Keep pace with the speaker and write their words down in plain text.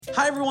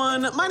Hi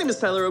everyone, my name is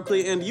Tyler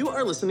Oakley, and you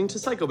are listening to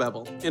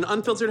Psychobabble, an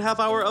unfiltered half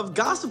hour of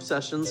gossip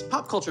sessions,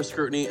 pop culture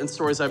scrutiny, and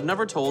stories I've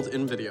never told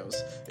in videos.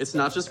 It's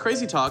not just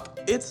crazy talk,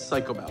 it's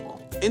Psychobabble.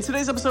 In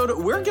today's episode,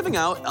 we're giving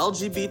out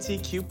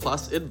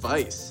LGBTQ+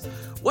 advice.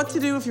 What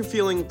to do if you're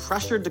feeling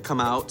pressured to come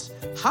out,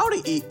 how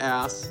to eat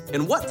ass,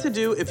 and what to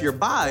do if you're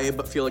bi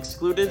but feel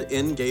excluded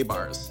in gay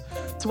bars.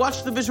 To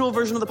watch the visual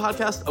version of the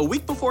podcast a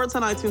week before it's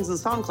on iTunes and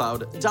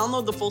SoundCloud,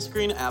 download the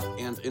Fullscreen app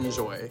and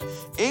enjoy.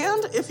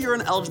 And if you're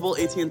an eligible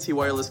AT&T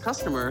Wireless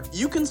customer,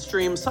 you can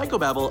stream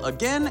Psychobabble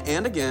again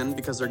and again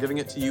because they're giving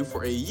it to you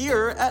for a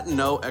year at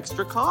no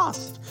extra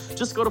cost.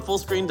 Just go to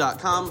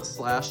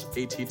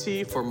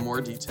fullscreen.com/ATT for more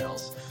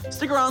details.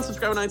 Stick around,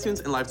 subscribe on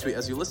iTunes, and live tweet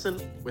as you listen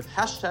with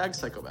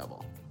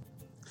 #Psychobabble.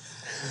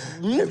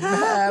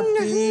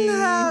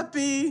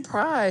 Happy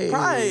Pride.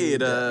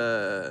 Happy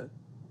Pride.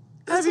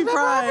 Happy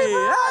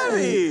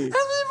Pride.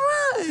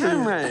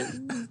 All right.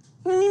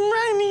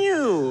 Right to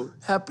you.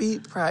 Happy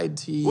Pride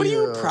to you. What are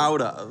you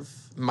proud of?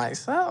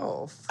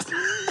 Myself.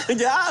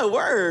 Yeah,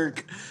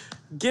 work.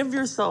 Give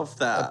yourself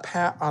that. A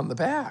pat on the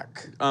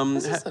back.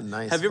 This is a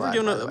nice Have you ever flag,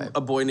 given by the way.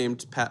 a boy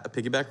named Pat a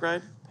piggyback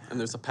ride? And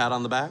there's a pat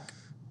on the back?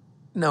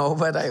 No,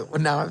 but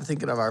now I'm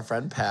thinking of our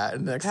friend Pat,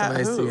 and next Pat time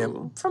I see who?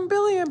 him, from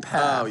Billy and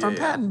Pat, Oh, from yeah,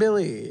 Pat yeah. and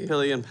Billy.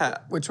 Billy and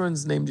Pat. Which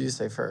one's name do you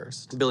say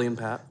first? Billy and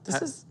Pat.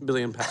 This is-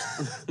 Billy and Pat.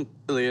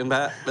 Billy and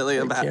Pat. Billy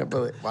and I Pat. can't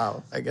believe.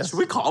 Wow, I guess. Should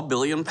we call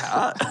Billy and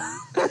Pat?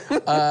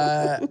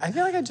 I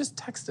feel like I just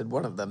texted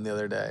one of them the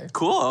other day.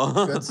 Cool.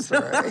 Good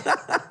story.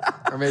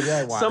 Or maybe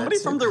I wanted Somebody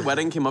to. from their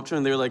wedding came up to me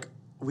and they were like,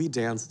 "We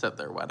danced at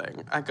their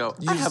wedding." I go,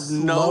 You I have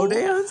slow no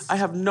dance? I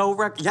have no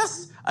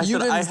yes. I You said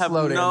didn't I have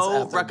slow dance no at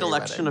their gay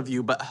recollection wedding. of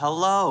you, but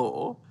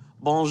hello.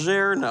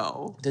 Bonjour,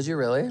 no. Did you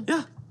really?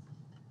 Yeah.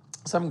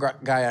 Some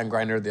guy on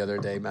Grindr the other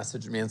day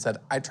messaged me and said,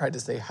 I tried to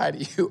say hi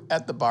to you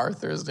at the bar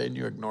Thursday and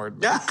you ignored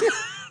me. Yeah.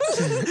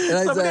 And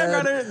I Somebody said,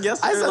 on Grindr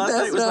yesterday I said, or last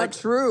that's night was not like-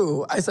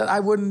 true. I said, I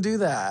wouldn't do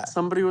that.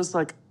 Somebody was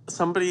like,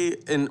 somebody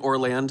in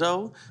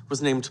Orlando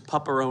was named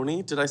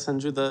Pepperoni. Did I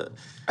send you the?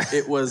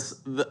 It was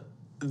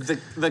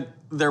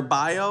their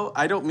bio.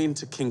 I don't mean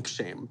to kink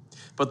shame,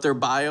 but their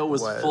bio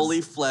was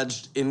fully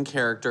fledged in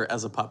character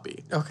as a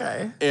puppy.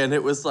 Okay. And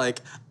it was like,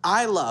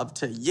 I love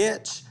to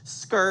yitch,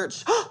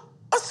 skirch,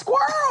 a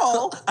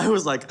squirrel. I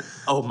was like,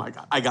 oh my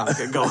God, I gotta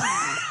get going.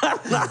 I'm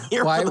not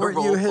here Why for the weren't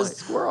role you play. his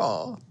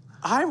squirrel?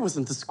 I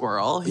wasn't the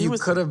squirrel. He You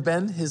was. could have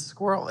been his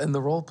squirrel in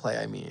the role play,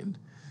 I mean.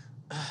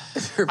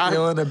 If you're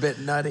feeling a bit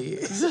nutty.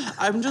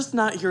 I'm just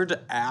not here to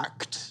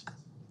act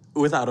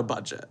without a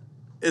budget.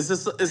 Is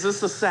this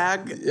a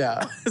SAG?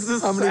 Yeah. Is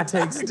this How many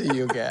SAG? takes do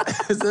you get?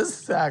 Is this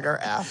SAG or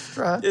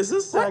AFTRA? Is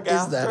this What SAG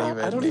is that AFTRA?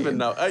 even I don't even mean?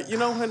 know. You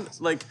know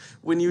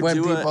when you When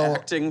do people- an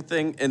acting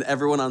thing and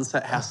everyone on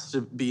set has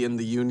to be in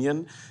the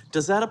union?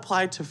 Does that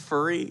apply to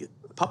furry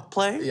pup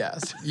play?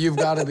 Yes. You've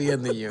got to be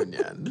in the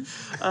union.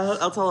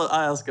 I'll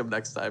ask him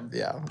next time.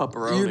 Yeah.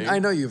 Pepperoni. I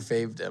know you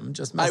faved him.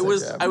 Just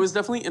message him. I was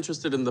definitely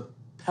interested in the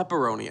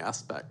pepperoni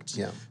aspect.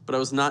 Yeah. But I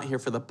was not here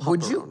for the pepperoni.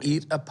 Would you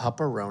eat a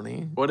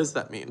pepperoni? What does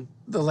that mean?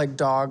 The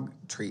dog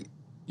treat.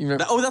 You know?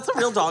 Oh, that's a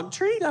real dog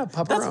treat? Yeah,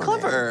 pepperoni. That's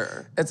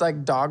clever. It's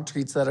like dog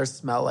treats that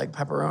smell like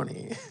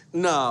pepperoni.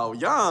 No,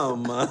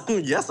 yum.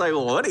 Yes, I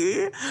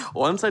would.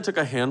 Once I took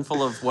a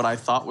handful of what I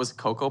thought was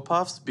Cocoa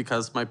Puffs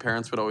because my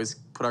parents would always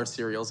put our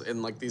cereals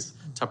in like these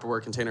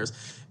Tupperware containers,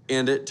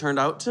 and it turned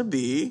out to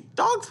be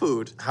dog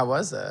food. How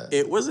was it?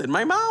 It was in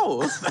my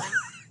mouth.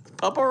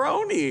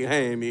 Pepperoni,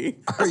 Amy.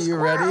 Are you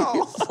ready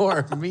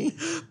for me?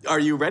 Are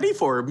you ready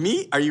for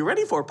me? Are you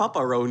ready for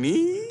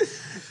pepperoni?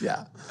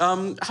 Yeah.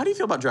 How do you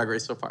feel about Drag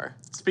Race so far?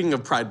 Speaking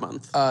of Pride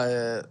Month.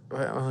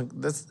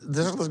 This is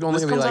only This going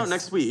to be comes like out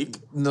next week.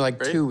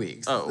 Like right? 2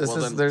 weeks. Oh, this well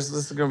is then. this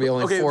is going to be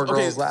only 4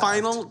 girls left.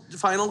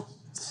 Final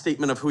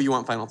statement of who you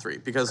want final 3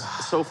 because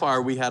so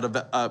far we had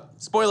a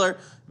spoiler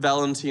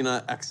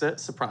Valentina exit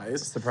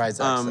surprise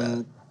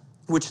exit.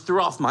 which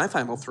threw off my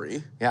final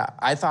 3. Yeah,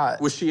 I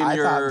thought Was she in I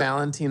your- thought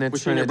Valentina,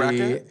 was she in your Trinity,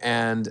 bracket?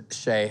 and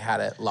Shay had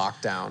it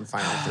locked down.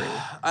 Final 3.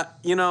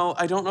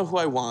 I don't know who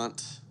I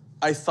want.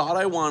 I thought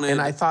I wanted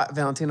And I thought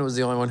Valentina was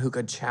the only one who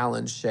could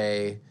challenge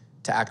Shay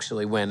to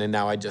actually win, and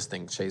now I just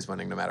think Shay's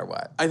winning no matter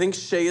what. I think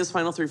Shay is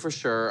final 3 for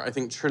sure. I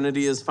think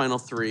Trinity is final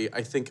 3.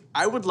 I think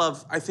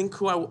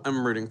who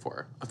I'm rooting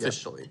for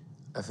officially.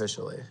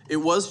 Officially. It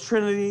was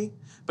Trinity,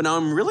 but now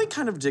I'm really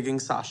kind of digging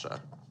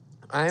Sasha.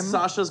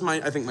 Sasha's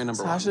I think my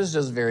number one. Sasha's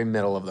just very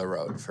middle of the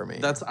road for me.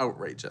 That's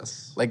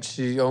outrageous. Like,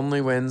 she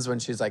only wins when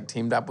she's like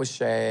teamed up with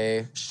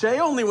Shay. Shay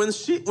only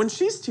wins when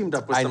she's teamed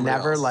up with I somebody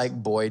never else. like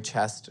boy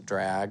chest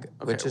drag,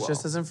 which well.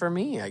 just isn't for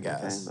me, I Okay,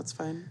 guess. that's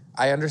fine.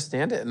 I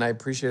understand it and I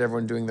appreciate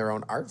everyone doing their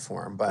own art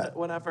form, but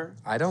Whatever.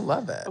 I don't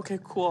love it. Okay,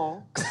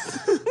 cool.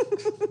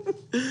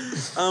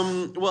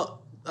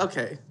 Well,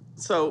 okay.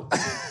 So,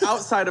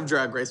 outside of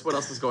Drag Race, what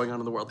else is going on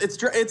in the world?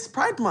 It's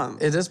Pride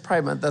Month. It is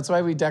Pride Month. That's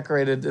why we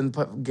decorated and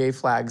put gay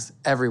flags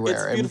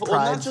everywhere. It's beautiful. And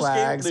pride Well, not just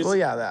flags. gay, Well,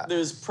 yeah, that.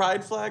 There's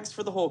pride flags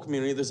for the whole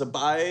community. There's a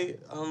bi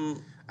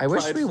I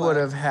wish pride we flag. would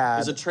have had.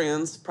 There's a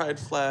trans pride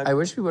flag. I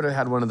wish we would have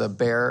had one of the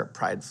bear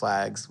pride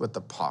flags with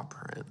the paw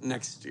print.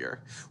 Next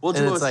year. We'll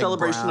And do a it's like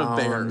celebration of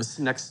brown. bears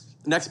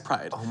next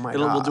Pride. Oh my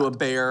We'll do a God.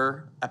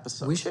 bear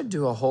episode. We should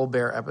do a whole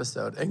bear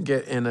episode and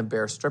get in a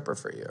bear stripper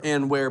for you.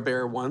 And wear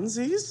bear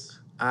onesies?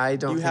 I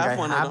don't You think have I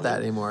one, I have don't.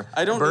 that anymore.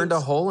 I don't Burned need- a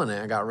hole in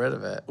it. I got rid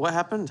of it. What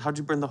happened? How'd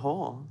you burn the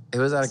hole? It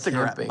was at a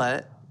Cigarette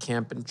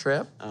camping butt?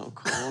 trip. Oh,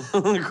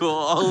 cool.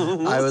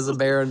 Cool. I was a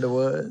bear in the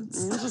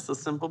woods. Just a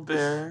simple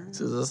bear.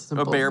 This is a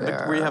simple Were you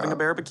bear. having a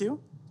barbecue?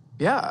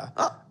 Yeah.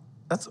 Oh.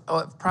 That's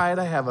at Pride.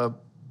 I have a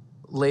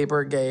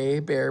Labor Gay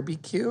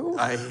barbecue.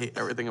 I hate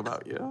everything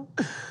about you.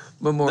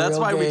 Memorial That's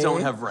why we Gay-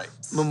 don't have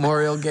rights.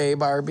 Memorial Gay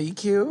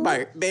barbecue.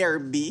 Barbie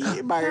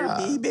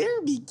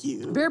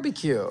barbecue.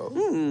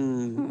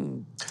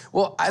 Barbecue.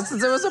 Well,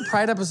 since it was a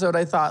Pride episode,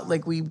 I thought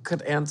like we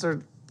could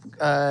answer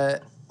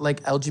like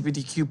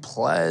LGBTQ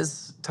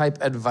plus type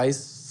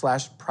advice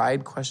 /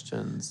 Pride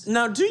questions.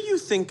 Now, do you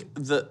think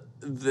the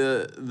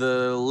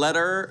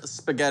letter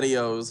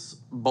SpaghettiOs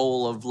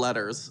bowl of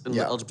letters in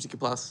Yeah. the LGBTQ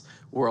plus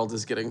world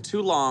is getting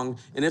too long?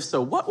 And if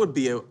so, what would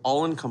be an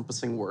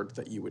all-encompassing word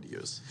that you would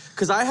use?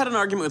 Because I had an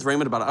argument with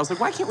Raymond about it. I was like,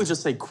 why can't we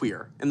just say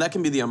queer? And that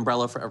can be the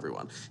umbrella for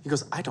everyone. He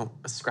goes, I don't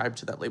ascribe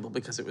to that label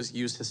because it was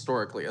used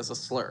historically as a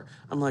slur.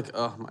 I'm like,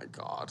 oh my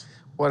God.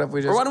 What if we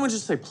Or just? why don't we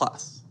just say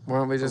plus? Why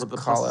don't we just The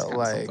call plus is it kinda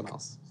like? something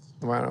else.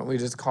 Why don't we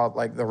just call it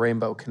like the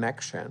Rainbow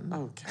Connection?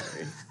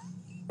 Okay.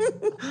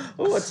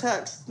 Oh, a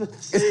text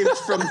saved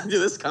from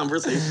this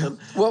conversation.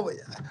 Well,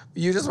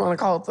 you just want to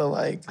call it the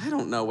like. I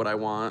don't know what I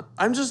want.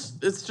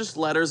 It's just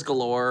letters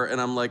galore. And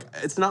I'm like,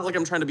 it's not like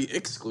I'm trying to be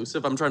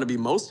exclusive. I'm trying to be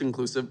most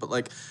inclusive, but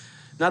like,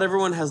 not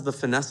everyone has the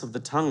finesse of the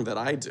tongue that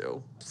I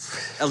do.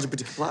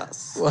 LGBTQ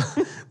plus.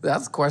 Well,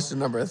 that's question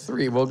number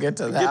 3. We'll get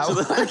to that.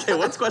 Okay,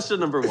 what's question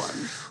number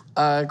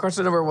 1?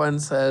 Question number 1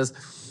 says,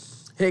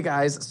 hey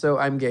guys, so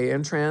I'm gay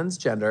and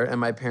transgender, and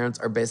my parents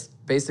are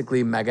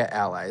basically mega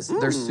allies.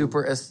 They're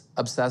super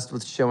obsessed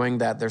with showing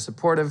that they're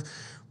supportive,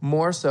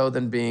 more so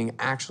than being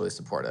actually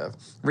supportive.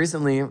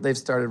 Recently, they've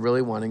started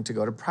really wanting to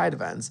go to Pride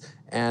events,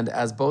 and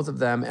as both of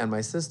them and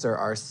my sister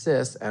are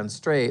cis and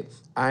straight,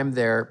 I'm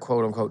their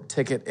quote-unquote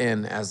ticket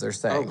in, as they're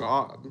saying. Oh,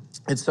 God.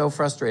 It's so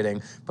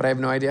frustrating, but I have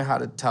no idea how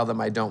to tell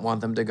them I don't want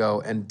them to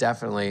go and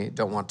definitely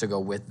don't want to go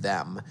with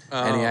them.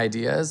 Any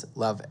ideas?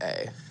 Love,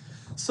 A.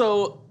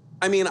 So,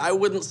 I mean, I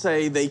wouldn't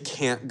say they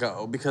can't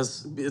go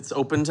because it's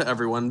open to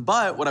everyone.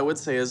 But what I would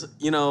say is,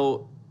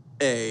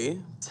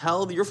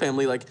 tell your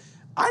family, like,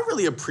 I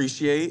really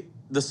appreciate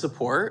the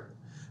support,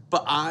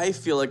 but I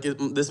feel like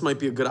this might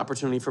be a good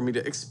opportunity for me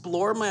to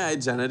explore my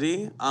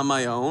identity on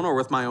my own or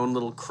with my own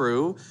little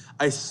crew.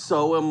 I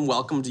so am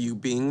welcome to you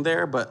being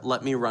there, but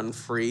let me run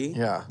free.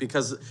 Yeah.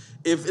 Because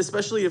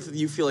especially if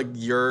you feel like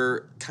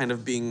you're kind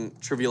of being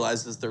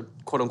trivialized as their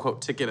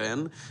quote-unquote ticket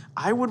in,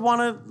 I would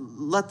want to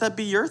let that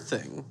be your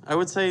thing. I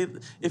would say,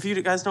 if you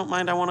guys don't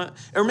mind, I want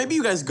to... Or maybe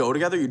you guys go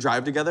together, you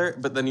drive together,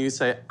 but then you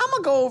say, I'm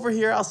going to go over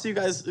here. I'll see you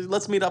guys.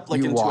 Let's meet up like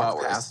You in 2 walk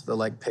hours. past the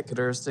like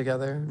picketers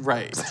together.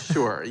 Right,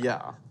 sure,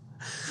 yeah.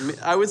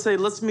 I would say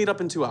let's meet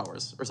up in 2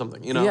 hours or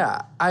something,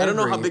 Yeah, I don't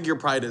know how agree. big your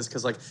Pride is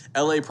because like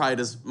LA Pride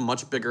is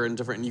much bigger and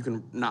different, and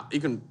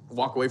you can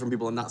walk away from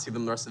people and not see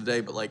them the rest of the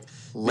day. But like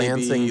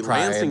Lansing maybe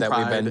Pride Lansing that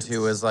we've been Pride,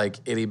 to is like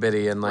itty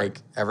bitty and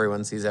like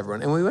everyone sees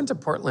everyone. And we went to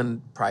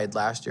Portland Pride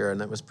last year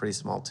and it was pretty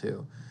small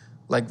too.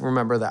 Like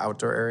remember the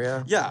outdoor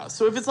area? Yeah,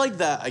 so if it's like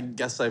that, I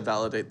guess I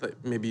validate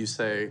that. Maybe you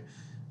say,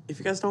 if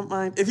you guys don't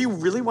mind, if you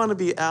really want to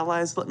be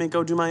allies, let me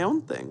go do my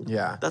own thing.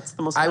 Yeah. That's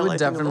the most. I LA would thing of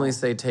definitely all.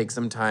 say take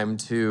some time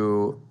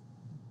to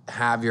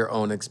have your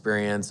own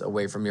experience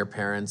away from your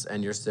parents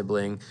and your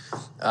sibling,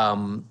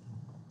 and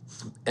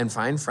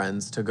find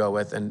friends to go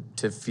with and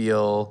to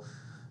feel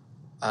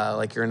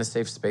like you're in a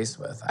safe space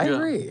with. I Yeah.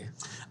 agree.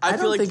 I I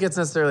feel don't like think it's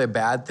necessarily a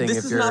bad thing This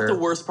if is you're not the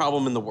worst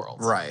problem in the world.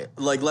 Right.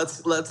 Like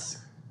let's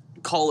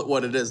call it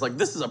what it is. Like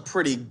this is a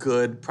pretty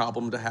good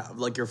problem to have.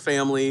 Like your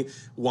family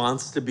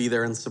wants to be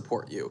there and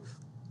support you.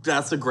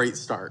 That's a great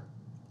start.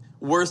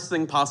 Worst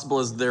thing possible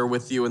is they're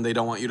with you and they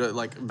don't want you to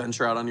like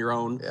venture out on your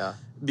own. Yeah.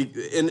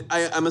 And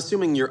I'm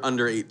assuming you're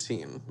under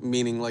 18,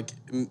 meaning like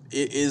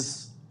it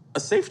is a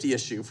safety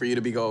issue for you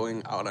to be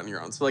going out on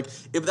your own. So like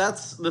if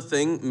that's the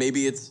thing,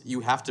 maybe it's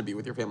you have to be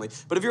with your family.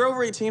 But if you're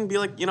over 18, be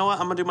like, you know what,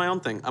 I'm gonna do my own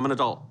thing. I'm an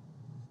adult.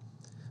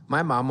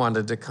 My mom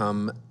wanted to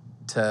come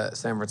to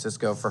San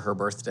Francisco for her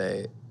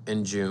birthday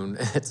in June.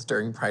 It's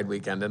during Pride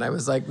weekend. And I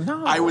was like,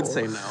 no. I would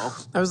say no.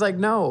 I was like,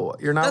 no,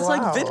 you're not That's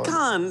allowed. like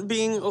VidCon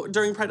being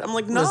during Pride. I'm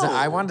like, no. Listen,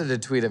 I wanted to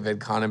tweet at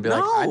VidCon and be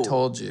like, I No.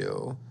 told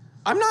you.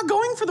 I'm not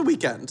going for the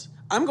weekend.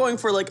 I'm going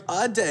for like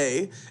a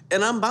day,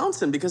 and I'm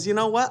bouncing because you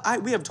know what?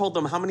 We have told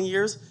them how many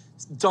years.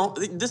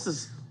 This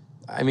is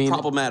I mean,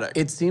 problematic.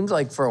 It seemed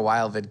like for a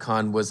while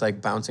VidCon was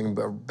like bouncing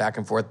back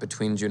and forth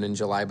between June and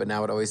July, but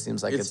now it always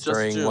seems like It's it's just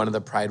during June. one of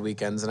the Pride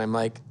weekends, and I'm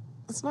like,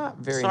 it's not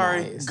very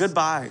sorry. nice.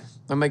 Goodbye.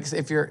 I'm like,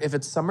 if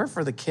it's summer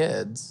for the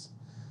kids,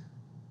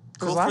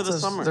 Cool for the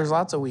summer. There's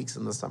lots of weeks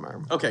in the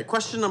summer. Okay,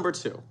 question number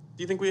 2. Do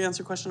you think we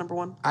answered question number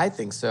 1? I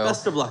think so.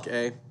 Best of luck,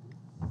 A.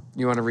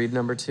 You want to read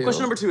number 2?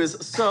 Question number 2 is,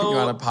 so... You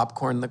want to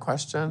popcorn the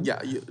question?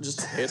 Yeah, you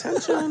just pay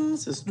attention,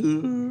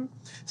 sister.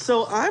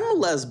 So I'm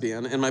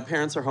lesbian and my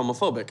parents are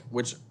homophobic,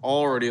 which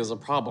already is a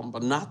problem,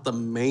 but not the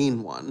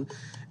main one.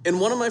 And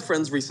one of my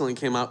friends recently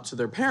came out to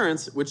their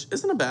parents, which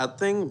isn't a bad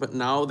thing, but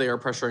now they are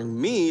pressuring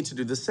me to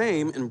do the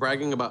same and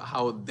bragging about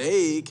how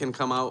they can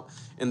come out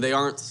and they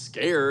aren't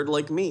scared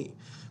like me.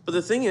 But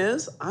the thing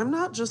is, I'm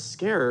not just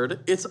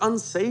scared, it's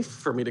unsafe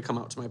for me to come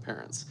out to my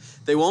parents.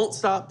 They won't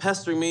stop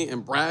pestering me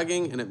and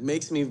bragging, and it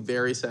makes me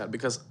very sad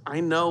because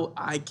I know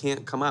I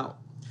can't come out.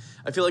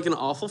 I feel like an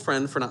awful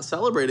friend for not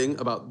celebrating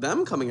about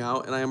them coming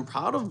out, and I am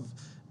proud of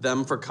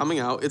them for coming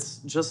out. It's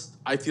just,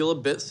 I feel a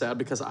bit sad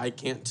because I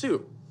can't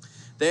too.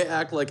 They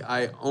act like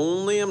I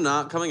only am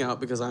not coming out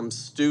because I'm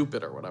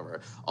stupid or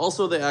whatever.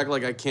 Also, they act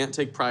like I can't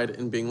take pride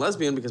in being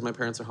lesbian because my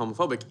parents are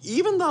homophobic.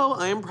 Even though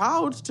I am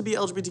proud to be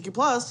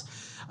LGBTQ+,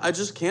 I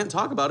just can't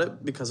talk about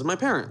it because of my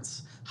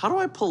parents. How do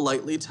I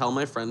politely tell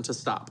my friend to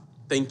stop?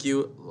 Thank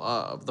you,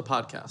 love the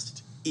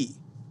podcast. E.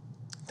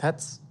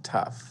 That's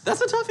tough.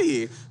 That's a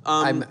toughie.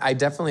 I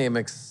definitely am,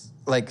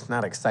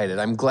 not excited.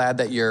 I'm glad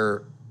that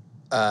you're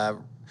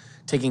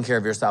taking care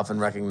of yourself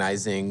and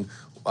recognizing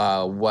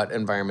what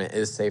environment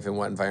is safe and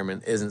what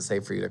environment isn't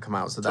safe for you to come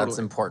out. So that's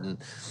important.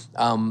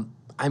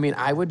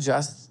 I would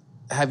just,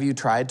 have you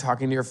tried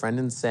talking to your friend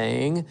and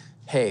saying,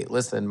 hey,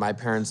 listen, my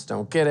parents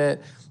don't get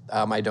it.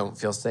 I don't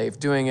feel safe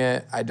doing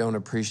it. I don't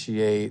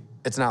appreciate,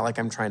 it's not like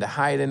I'm trying to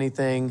hide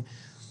anything.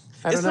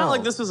 It's not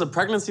like this was a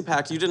pregnancy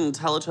pact. You didn't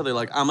tell each other,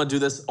 like, I'm going to do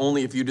this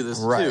only if you do this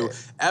too.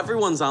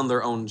 Everyone's on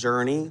their own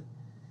journey.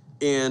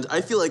 And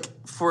I feel like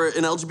for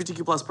an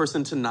LGBTQ+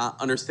 person to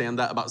not understand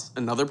that about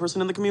another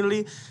person in the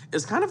community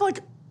is kind of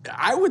like,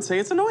 I would say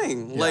it's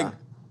annoying. Yeah. Like,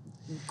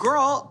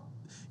 girl,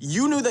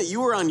 you knew that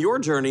you were on your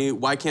journey.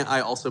 Why can't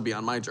I also be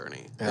on my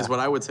journey? Is what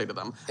I would say to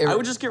them. I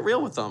would just get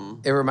real with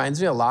them. It reminds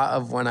me a lot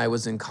of when I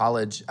was in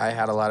college. I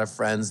had a lot of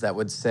friends that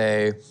would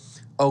say,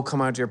 oh,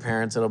 come out to your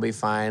parents, it'll be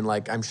fine.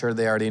 Like, I'm sure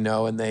they already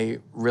know. And they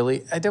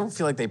really, I don't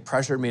feel like they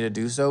pressured me to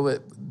do so.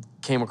 It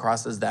came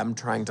across as them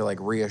trying to, like,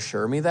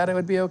 reassure me that it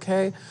would be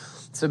okay.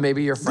 So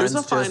maybe your friends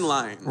There's a fine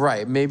line.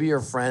 Right. Maybe your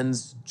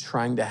friends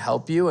trying to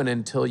help you, and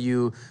until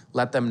you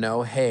let them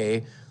know,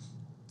 hey,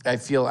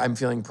 I'm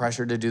feeling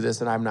pressured to do this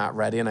and I'm not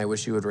ready and I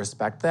wish you would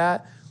respect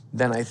that,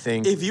 then I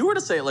think... If you were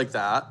to say it like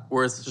that,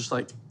 where it's just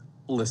like,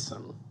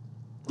 listen...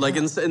 Like,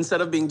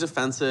 instead of being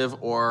defensive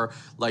or,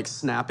 like,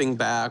 snapping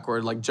back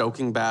or, like,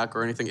 joking back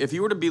or anything, if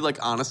you were to be, like,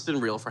 honest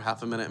and real for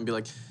half a minute and be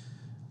like,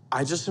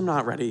 I just am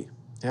not ready,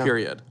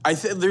 period.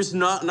 There's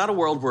not a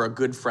world where a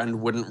good friend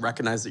wouldn't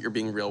recognize that you're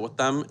being real with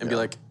them and be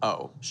like,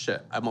 oh,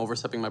 shit, I'm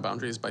overstepping my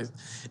boundaries by...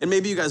 And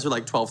maybe you guys are,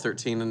 like, 12,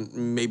 13,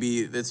 and maybe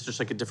it's just,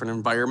 like, a different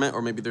environment,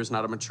 or maybe there's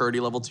not a maturity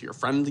level to your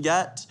friend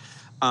yet.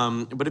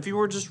 But if you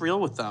were just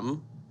real with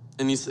them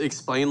and you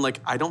explain, like,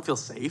 I don't feel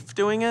safe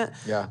doing it,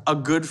 a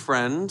good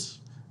friend...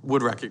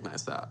 would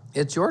recognize that.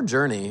 It's your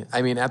journey.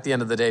 I mean, at the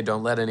end of the day,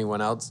 don't let anyone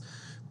else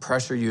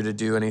pressure you to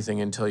do anything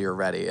until you're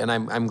ready. And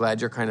I'm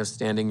glad you're kind of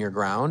standing your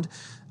ground.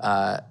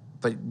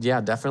 But yeah,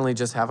 definitely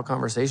just have a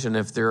conversation.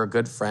 If they're a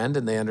good friend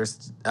and they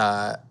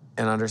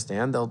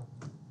understand,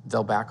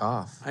 they'll back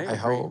off. I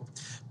hope.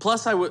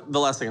 Plus, the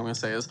last thing I'm going to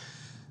say is,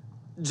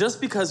 just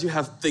because you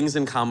have things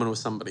in common with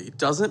somebody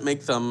doesn't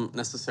make them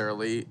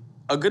necessarily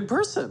a good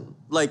person.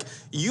 Like,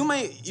 you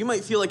might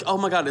feel like, oh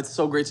my God, it's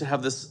so great to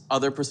have this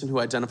other person who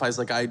identifies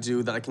like I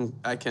do that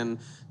I can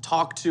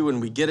talk to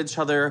and we get each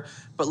other.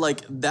 But,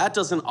 like, that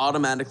doesn't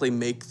automatically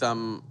make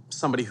them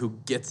somebody who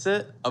gets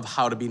it of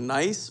how to be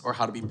nice or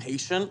how to be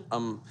patient.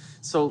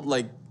 So,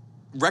 like,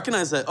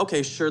 recognize that,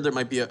 okay, sure, there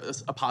might be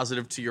a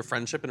positive to your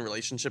friendship and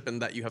relationship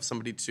and that you have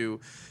somebody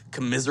to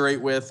commiserate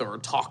with or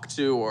talk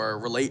to or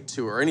relate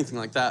to or anything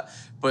like that.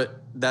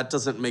 But that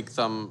doesn't make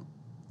them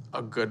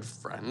a good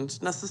friend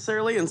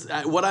necessarily. And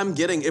what I'm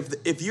getting,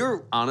 if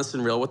you're honest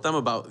and real with them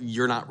about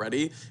you're not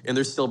ready and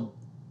they're still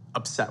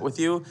upset with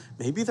you,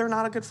 maybe they're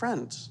not a good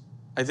friend.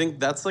 I think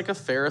that's like a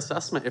fair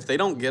assessment. If they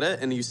don't get it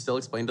and you still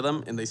explain to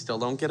them and they still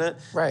don't get it,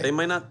 they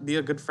might not be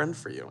a good friend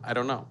for you. I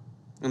don't know.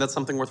 And that's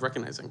something worth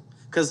recognizing.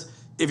 Because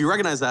if you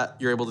recognize that,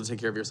 you're able to take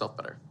care of yourself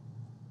better.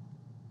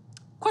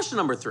 Question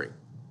number 3.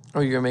 Oh,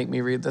 you're going to make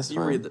me read this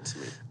one? You read it to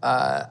me.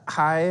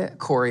 Hi,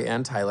 Corey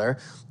and Tyler.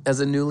 As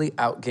a newly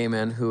out gay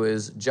man who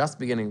is just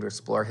beginning to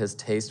explore his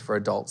taste for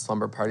adult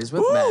slumber parties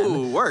with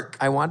men,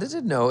 I wanted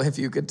to know if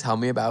you could tell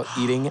me about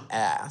eating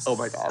ass. Oh,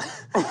 my God.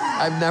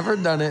 I've never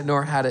done it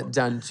nor had it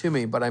done to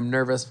me, but I'm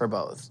nervous for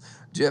both.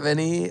 Do you have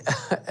any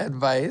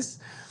advice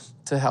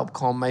to help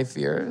calm my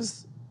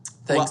fears?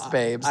 Thanks,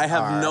 babes. I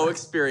have no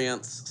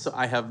experience, so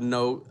I have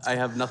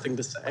nothing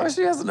to say. Oh,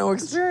 she has no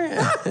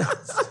experience.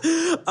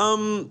 You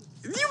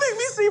make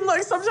me seem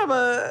like some type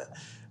of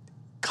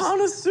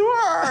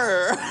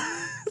connoisseur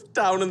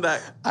down in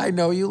that. I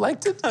know you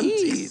like to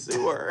eat.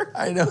 Sewer.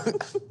 I know.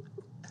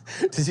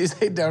 Did you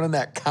say down in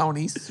that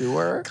county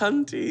sewer?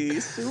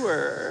 Cunty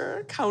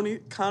sewer. County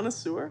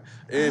connoisseur.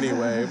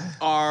 Anyway,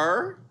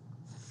 R.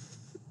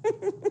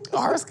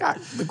 R's got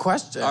the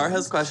question. R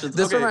has questions.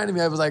 This Okay. reminded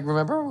me, I was like,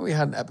 remember when we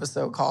had an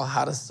episode called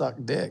How to Suck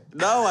Dick?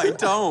 No, I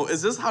don't.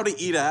 Is this How to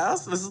Eat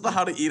Ass? This is the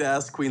How to Eat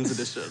Ass Queens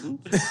edition.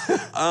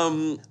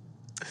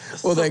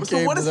 Well, they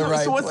came to the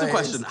right So what's the place.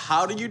 question?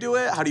 How do you do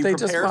it? How do you They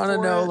prepare just wanna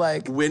for know, it?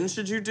 like- when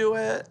should you do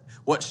it?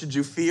 What should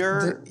you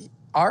fear?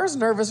 R's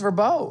nervous for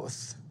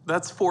both.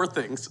 That's 4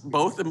 things.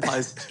 Both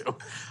implies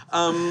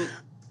 2.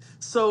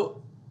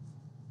 So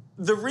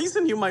the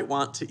reason you might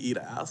want to eat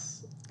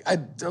ass, I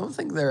don't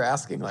think they're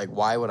asking, like,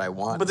 why would I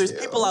want but there's to?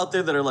 people out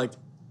there that are like,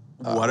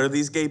 what are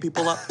these gay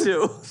people up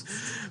to?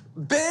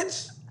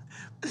 Bitch!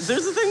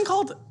 There's a thing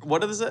called,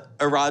 what is it?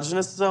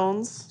 Erogenous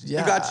zones.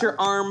 Yeah. You got your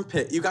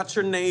armpit, you got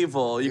your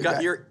navel, you got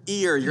got your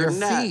ear, your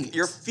neck, feet.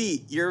 your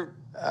feet, your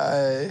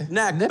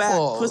neck, nipples.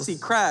 back, pussy,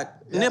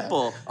 crack, Yeah.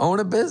 nipple. Own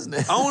a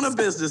business. Own a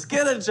business,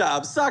 get a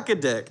job, suck a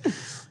dick.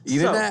 Eat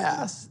So, an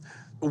ass.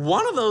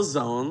 One of those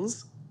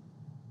zones,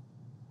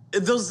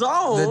 those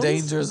zones. The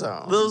danger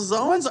zone. Those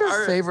zones What's your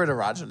are. favorite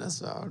erogenous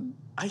zone?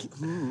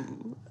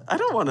 I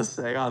don't want to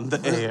say on the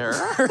air.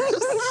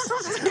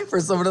 For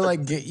someone to,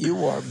 like, get you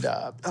warmed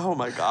up. Oh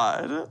my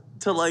God.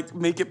 To like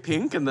make it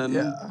pink and then.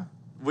 Yeah.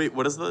 Wait,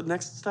 what is the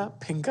next step?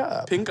 Pink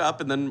up. Pink up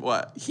and then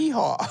what?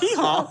 Hee-haw.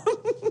 Hee-haw.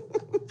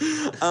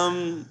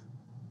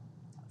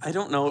 I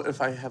don't know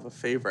if I have a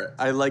favorite.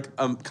 I like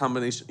a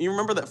combination. You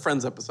remember that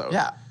Friends episode?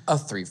 Yeah. A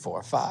 3,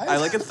 4, 5. I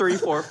like a 3,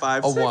 4,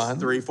 5, A 6, 1.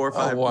 3, 4,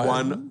 5, A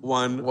 1,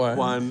 1,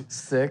 1,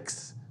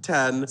 6,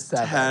 10,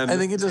 7. 10. I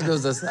think it just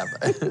goes to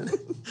 7.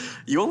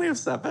 You only have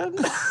 7?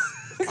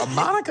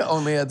 Monica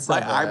only had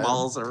 7. My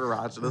eyeballs are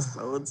erogenous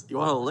zones. You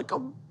want to lick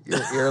them? Your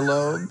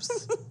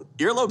earlobes.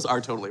 Earlobes are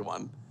totally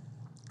one.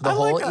 The I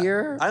whole like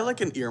ear. I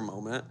like an ear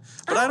moment,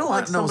 but I don't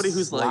like want no somebody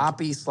who's like.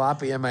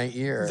 sloppy in my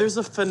ear. There's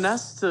a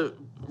finesse to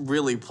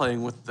really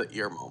playing with the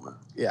ear moment.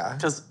 Yeah.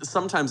 Because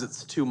sometimes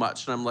it's too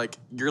much, and I'm like,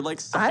 you're like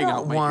I sucking out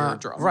don't my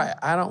want eardrum. right.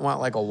 I don't want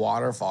like a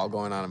waterfall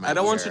going on in my ear. I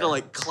don't want you to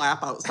like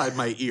clap outside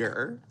my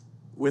ear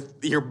with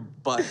your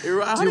butt.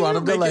 How Do you want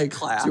him to make it like?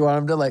 clap? Do you want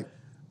him to like?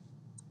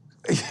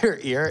 Your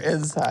ear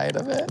inside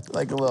of it,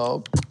 like a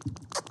little.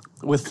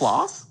 with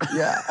floss?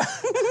 Yeah.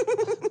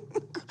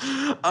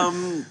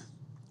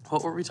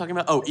 What were we talking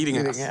about? Oh, eating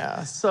ass.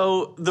 ass.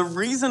 So the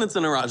reason it's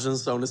an erogenous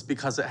zone is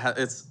because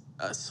it's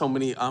so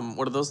many.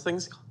 What are those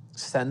things?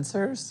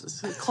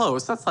 Sensors.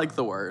 Close. That's like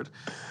the word.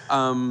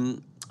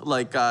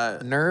 Like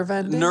Nerve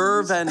endings.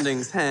 nerve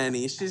endings,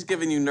 honey. She's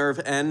giving you nerve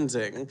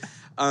ending.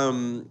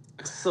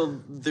 So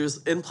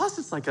there's, and plus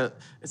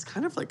it's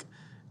kind of like,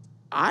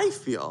 I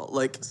feel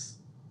like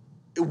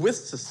with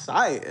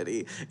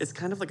society, it's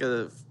kind of like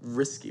a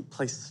risky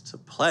place to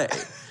play.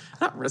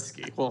 Not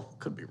risky. Well,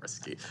 could be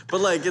risky,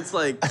 but like it's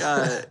like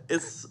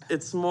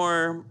it's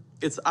more,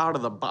 it's out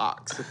of the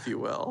box, if you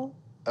will.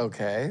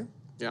 Okay.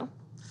 Yeah.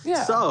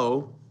 Yeah.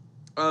 So,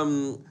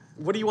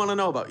 what do you want to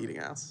know about eating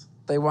ass?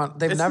 They've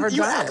never You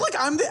done act it. like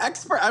I'm the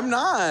expert. I'm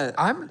not.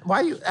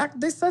 Why you act?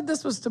 They said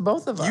this was to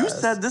both of us. You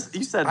said this.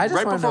 You said I just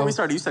right wanna before we know-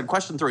 started. You said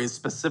question 3 is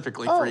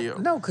specifically Oh, for you.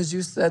 no, because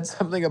you said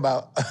something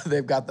about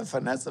they've got the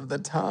finesse of the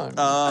tongue.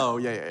 Oh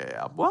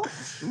yeah. Well,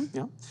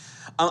 yeah.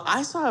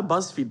 I saw a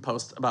BuzzFeed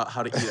post about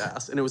how to eat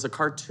ass, and it was a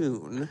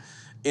cartoon,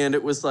 and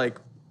it was like,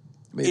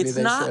 Maybe it's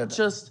they not should.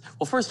 just.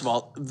 Well, first of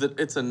all,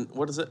 it's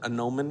what is it? A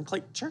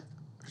nomenclature?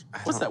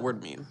 What's that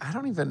word mean? I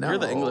don't even know. You're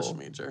the English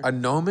major. A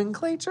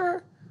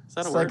nomenclature? Is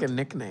that a it's word? like a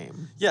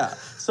nickname. Yeah.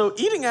 So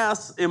eating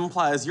ass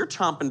implies you're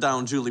chomping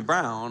down Julie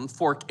Brown,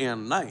 fork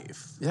and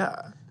knife.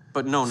 Yeah.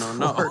 But no.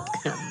 Fork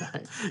and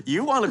knife.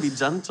 You want to be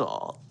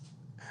gentle.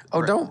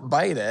 Oh, don't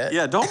bite it.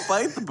 Yeah, don't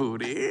bite the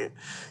booty.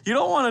 You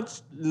don't want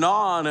to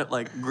gnaw on it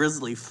like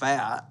grizzly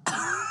fat.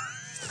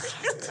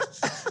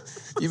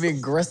 You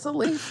mean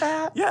gristly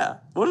fat? Yeah.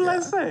 What did I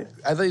say?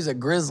 I thought you said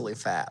grizzly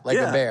fat, like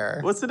Yeah. a bear.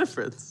 What's the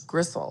difference?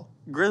 Gristle.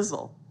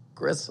 Grizzle.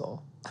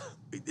 Gristle.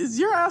 Is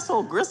your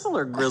asshole gristle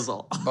or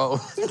grizzle?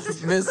 Both.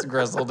 Miss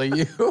Grizzle to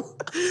you.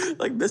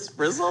 Like Miss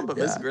Frizzle, but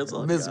Miss Yeah,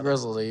 Grizzle? Miss Got it.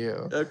 Grizzle to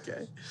you.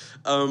 Okay.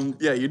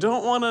 Yeah, you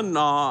don't want to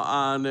gnaw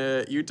on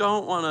it. You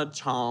don't want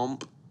to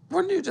chomp.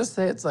 Wouldn't you just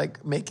say it's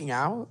like making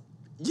out?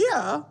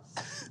 Yeah.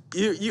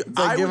 You It's like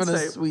I giving would a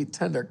say, sweet,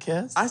 tender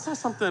kiss? I saw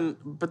something,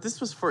 but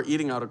this was for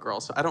eating out a girl,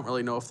 so I don't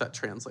really know if that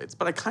translates.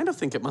 But I kind of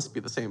think it must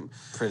be the same.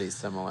 Pretty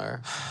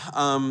similar.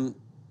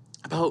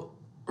 About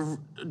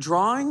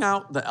drawing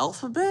out the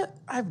alphabet.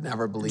 I've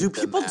never believed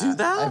Do in people do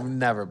that? I've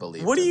never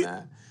believed What do in you-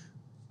 that.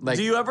 Like,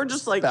 Do you ever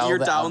just like spell you're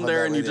the down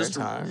there and you alphabet just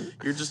with your tongue?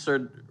 you're just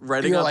start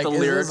writing you're out like, the is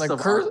lyrics this a of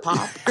cur- Art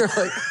Pop? You're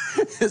like,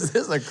 is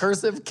this a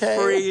cursive K?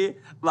 Free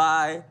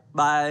my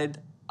mind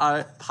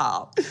Art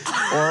Pop.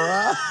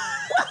 Aura?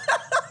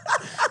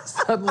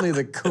 Suddenly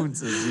the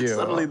Kuntz is you.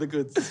 Suddenly the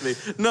goods is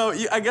me. No,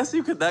 I guess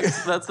you could.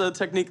 That's a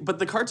technique. But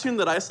the cartoon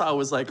that I saw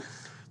was like,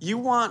 you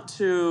want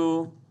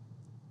to.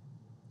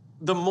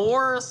 The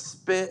more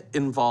spit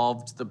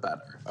involved, the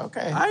better.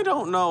 Okay. I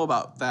don't know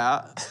about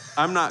that.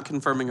 I'm not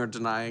confirming or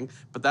denying,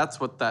 but that's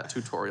what that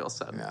tutorial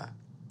said. Yeah.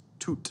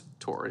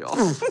 Tutorial.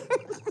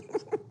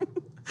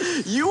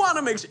 You want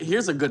to make sure.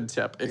 Here's a good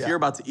tip. If Yeah. you're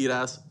about to eat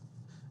ass,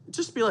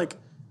 just be like,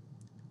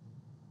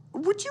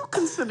 Would you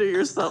consider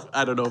yourself,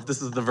 I don't know if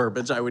this is the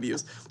verbiage I would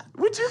use,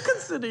 would you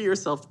consider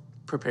yourself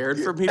prepared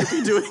for me to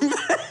be doing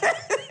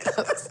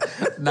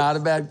that? Not a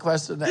bad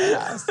question to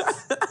ask.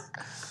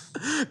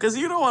 Because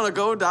you don't want to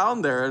go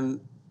down there and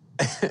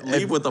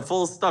leave with a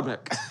full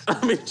stomach.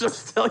 Let me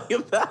just tell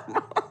you that.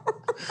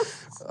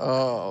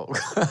 Oh,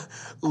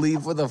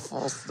 leave with a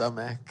full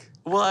stomach.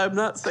 Well, I'm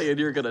not saying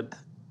you're going to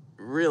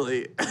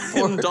really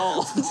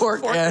indulge.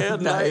 Fork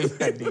and knife.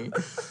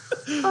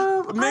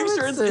 Make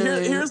sure it's,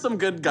 here's some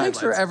good guidelines. Make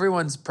sure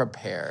everyone's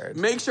prepared.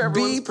 Make sure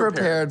everyone's Be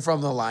prepared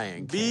from the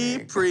Lion King.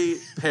 Be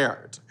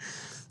prepared.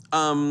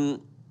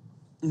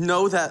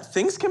 Know that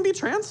things can be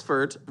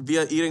transferred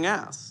via eating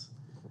ass.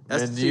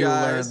 When do you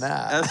learn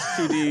that?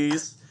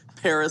 STDs,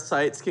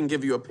 parasites can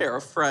give you a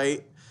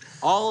parafright.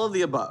 All of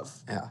the above.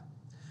 Yeah.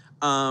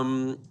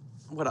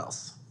 What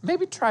else?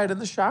 Maybe try it in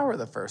the shower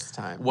the first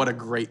time. What a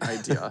great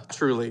idea,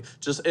 truly.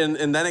 Just and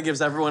then it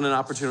gives everyone an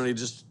opportunity to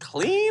just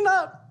clean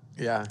up.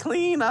 Yeah.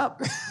 Clean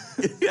up.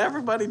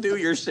 Everybody do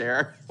your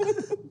share.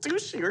 Do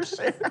your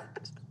share.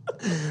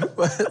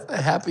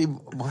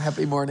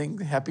 Happy morning,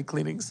 happy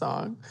cleaning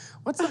song.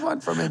 What's the one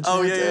from Enchanted?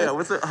 Oh yeah.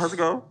 What's it? How's it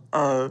go?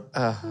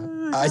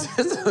 I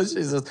just know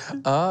she says,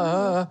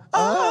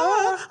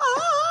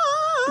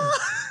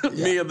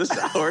 Me in the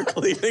shower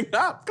cleaning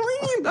up.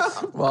 Clean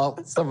up.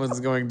 Well, someone's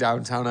going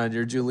downtown on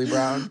your Julie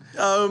Brown.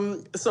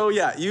 So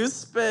yeah, use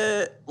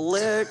spit,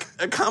 lick,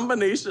 a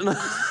combination of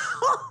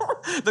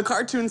the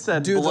cartoon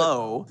said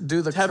blow.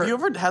 Have you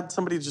ever had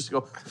somebody just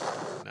go?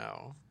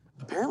 No.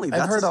 Apparently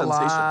that's I've heard a a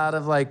sensation. lot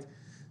of like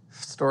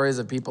stories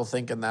of people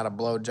thinking that a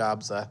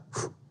blowjob's a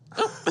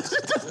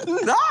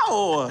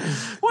No!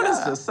 What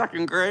is this,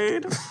 second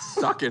grade?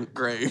 Second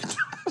grade.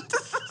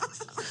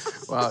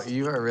 Wow,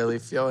 you are really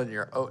feeling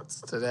your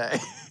oats today.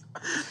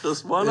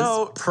 Just one This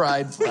oat.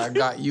 pride flag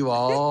got you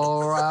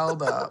all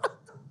riled up.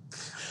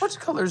 Which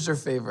color's your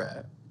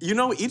favorite? You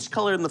know, each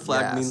color in the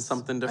flag Yes, means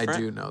something different. I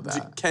do know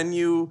that. Can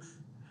you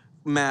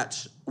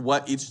match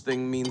what each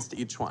thing means to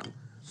each one?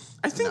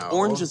 I think No.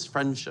 orange is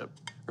friendship.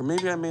 Or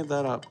maybe I made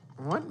that up.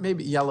 What?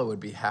 Maybe yellow would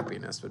be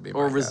happiness, would be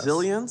Or my guess.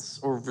 resilience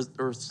or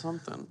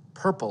something.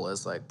 Purple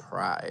is like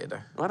pride.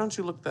 Why don't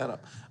you look that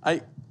up?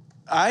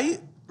 I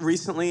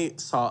recently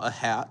saw a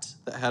hat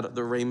that had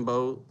the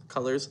rainbow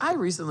colors. I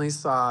recently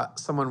saw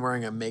someone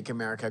wearing a Make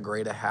America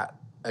Great hat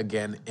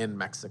again in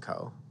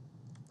Mexico.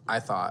 I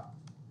thought,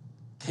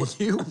 can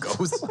you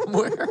go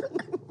somewhere?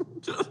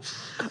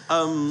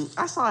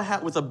 I saw a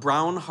hat with a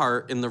brown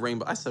heart in the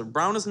rainbow. I said,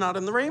 brown is not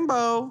in the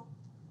rainbow.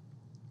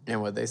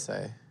 And what'd they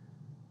say?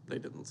 They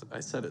didn't. I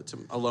said it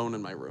alone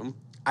in my room.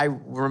 I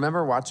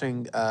remember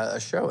watching a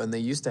show, and they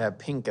used to have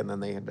pink, and then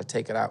they had to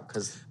take it out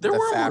because There the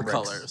were more fabrics,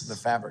 colors. The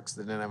fabrics,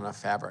 they didn't have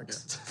enough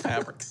fabrics.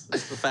 Fabrics.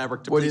 It's the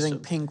fabric depletion. What do you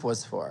think pink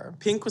was for?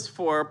 Pink was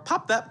for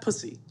pop that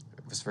pussy.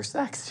 It was for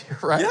sex,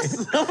 right?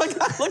 Yes. Oh my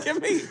God, look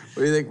at me. What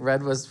do you think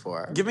red was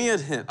for? Give me a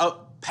hint.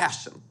 Oh,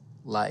 passion.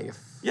 Life.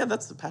 Yeah,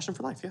 that's the passion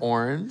for life. Yeah.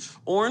 Orange,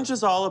 Orange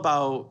is all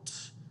about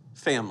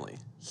family.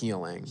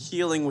 healing.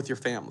 Healing with your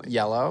family.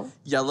 Yellow,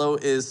 Yellow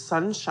is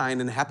sunshine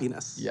and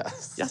happiness.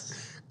 yes.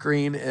 Yes.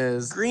 Green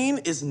is Green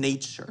is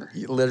nature.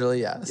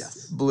 literally yes.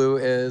 Yes. Blue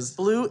is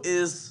Blue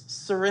is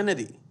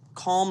serenity,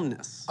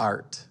 calmness.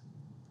 art.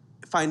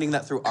 Finding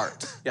that through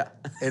art. Yeah.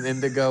 And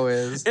indigo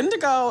is.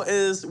 Indigo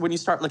is when you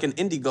start like an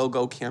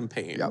Indiegogo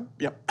campaign.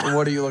 Yep. And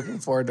what are you looking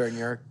for during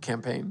your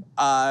campaign?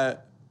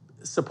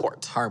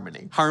 Support.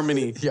 Harmony.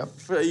 Harmony. Yep.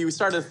 You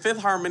started Fifth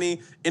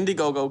Harmony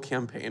Indiegogo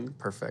campaign.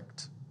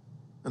 Perfect.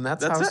 And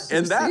that's That's how it. Sue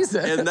And sees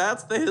it.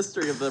 that's the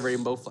history of the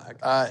rainbow flag.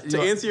 you To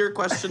know- answer your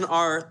question,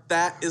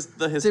 that is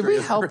the history. Did we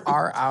of the help rainbow.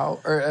 R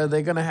out, or are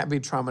they going to be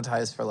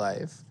traumatized for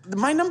life?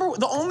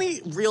 The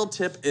only real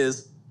tip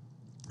is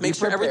make Be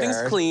sure everything's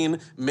prepared. clean.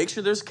 Make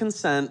sure there's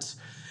consent.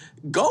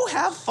 Go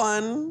have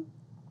fun.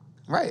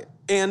 Right.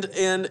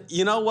 And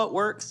you know what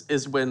works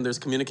is when there's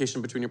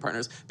communication between your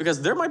partners,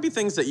 because there might be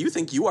things that you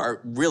think you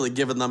are really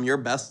giving them your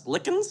best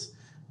lickings,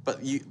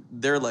 but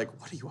they're like,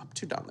 what are you up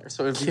to down there?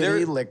 So if Kitty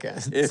they're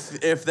lickings.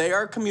 if they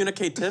are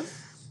communicative,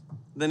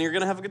 then you're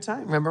gonna have a good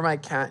time. Remember my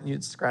cat, and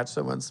you'd scratch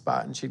someone's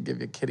spot, and she'd give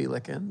you kitty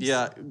lickings?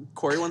 Yeah,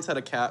 Corey once had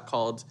a cat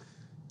called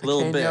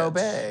Little Pequeño Bitch.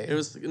 Bay. It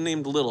was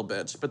named Little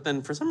Bitch, but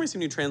then for some reason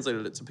you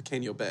translated it to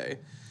Pequeño Bay.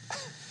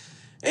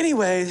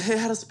 Anyway, it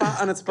had a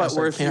spot on its butt Gosh,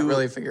 where I if can't you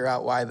really figure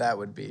out why that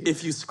would be.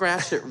 if you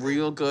scratch it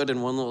real good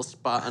in one little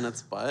spot on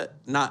its butt,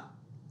 not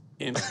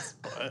in its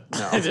butt.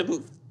 No. I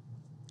didn't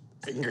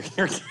finger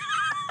your cat.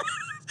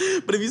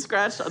 But if you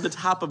scratch on the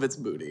top of its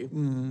booty,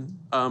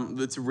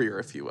 its rear,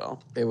 if you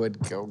will, it would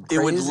go it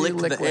crazy would lick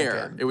the licking.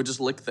 air. It would just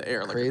lick the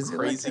air like Crazy a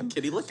crazy licking.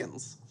 kitty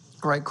lickins.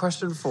 All right,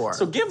 question 4.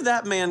 So give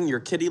that man your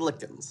kitty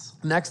lickins.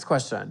 Next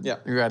question. Yeah.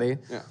 You ready?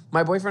 Yeah.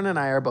 My boyfriend and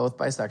I are both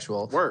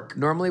bisexual. Work.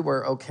 Normally,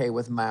 we're okay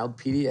with mild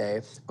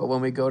PDA, but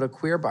when we go to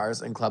queer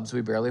bars and clubs,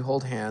 we barely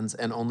hold hands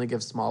and only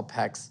give small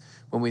pecks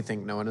when we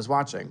think no one is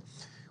watching.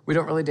 We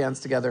don't really dance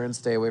together and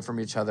stay away from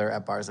each other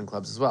at bars and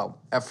clubs as well.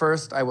 At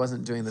first, I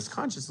wasn't doing this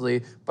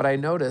consciously, but I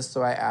noticed,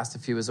 so I asked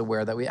if he was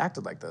aware that we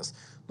acted like this.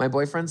 My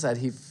boyfriend said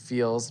he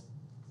feels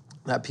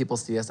that people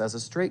see us as a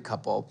straight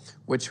couple,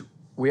 which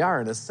we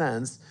are in a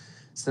sense,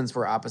 since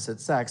we're opposite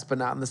sex, but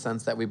not in the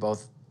sense that we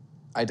both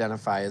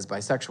identify as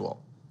bisexual.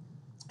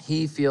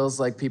 He feels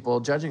like people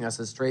judging us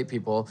as straight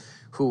people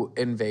who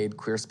invade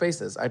queer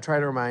spaces. I try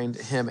to remind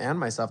him and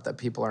myself that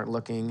people aren't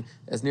looking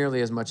as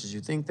nearly as much as you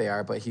think they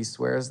are, but he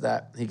swears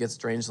that he gets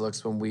strange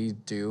looks when we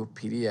do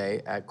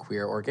PDA at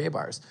queer or gay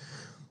bars.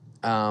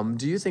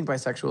 Do you think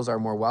bisexuals are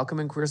more welcome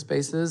in queer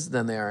spaces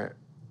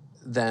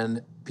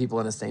than people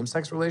in a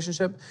same-sex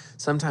relationship?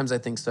 Sometimes I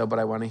think so, but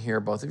I want to hear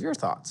both of your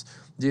thoughts.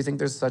 Do you think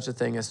there's such a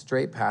thing as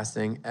straight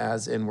passing,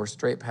 as in we're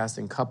straight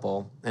passing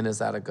couple, and is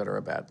that a good or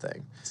a bad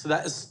thing? So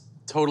that is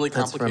totally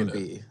complicated. That's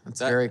from B. It's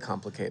very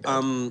complicated.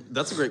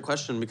 That's a great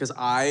question, because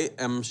I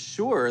am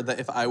sure that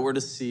if I were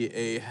to see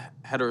a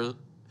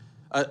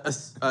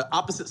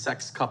opposite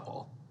sex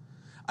couple,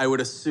 I would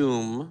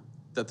assume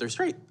that they're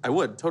straight. I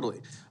would,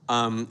 totally.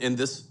 And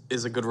this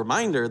is a good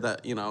reminder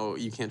that,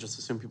 you can't just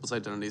assume people's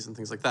identities and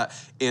things like that.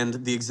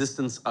 And the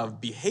existence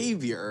of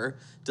behavior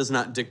does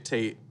not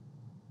dictate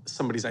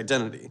somebody's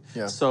identity.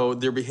 Yeah. So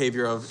their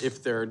behavior of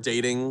if they're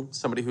dating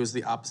somebody who's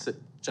the opposite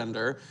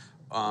gender,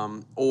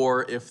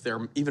 or if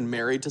they're even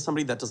married to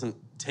somebody, that doesn't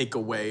take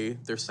away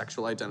their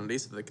sexual identity,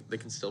 so they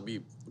can still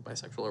be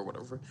bisexual or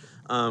whatever.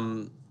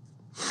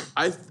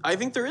 I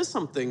think there is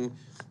something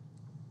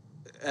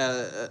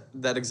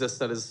that exists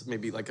that is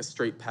maybe like a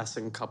straight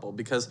passing couple,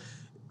 because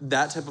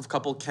that type of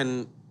couple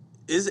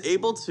is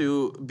able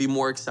to be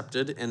more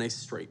accepted in a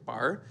straight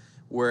bar,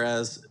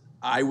 whereas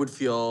I would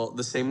feel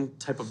the same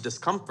type of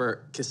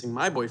discomfort kissing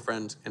my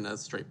boyfriend in a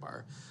straight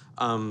bar.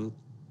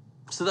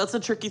 So that's a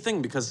tricky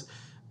thing, because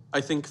I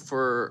think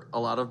for a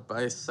lot of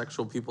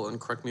bisexual people, and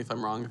correct me if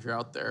I'm wrong if you're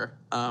out there,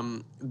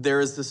 there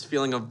is this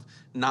feeling of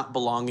not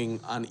belonging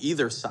on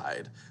either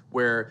side,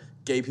 where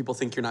gay people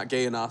think you're not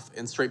gay enough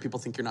and straight people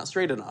think you're not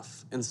straight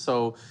enough. And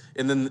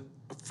then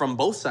from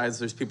both sides,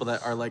 there's people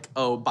that are like,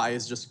 oh, bi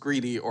is just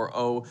greedy, or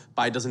oh,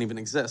 bi doesn't even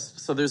exist.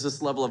 So there's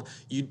this level of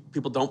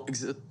people don't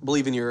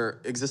believe in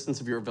your existence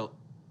of your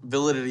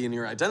validity and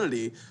your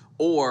identity,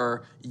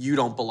 or you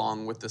don't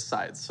belong with this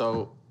side.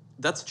 So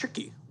that's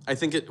tricky. I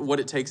think what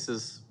it takes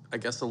is, I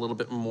guess, a little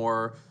bit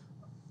more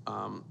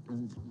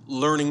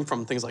learning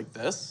from things like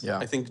this. Yeah.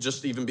 I think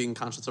just even being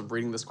conscious of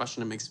reading this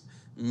question, it makes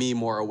me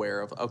more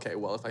aware of, okay,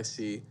 well, if I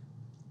see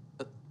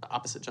an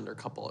opposite gender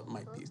couple, it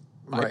might be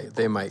right. People.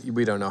 They might.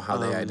 We don't know how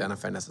they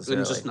identify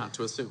necessarily. And just not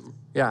to assume.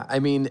 Yeah, I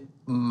mean,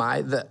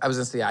 I was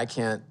gonna say I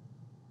can't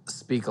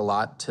speak a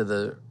lot to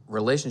the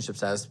relationship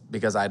status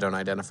because I don't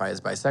identify as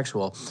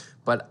bisexual,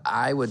 but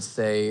I would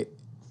say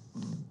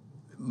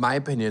my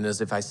opinion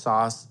is if I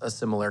saw a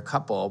similar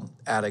couple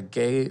at a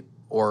gay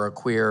or a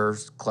queer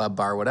club,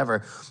 bar,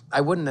 whatever,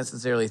 I wouldn't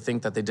necessarily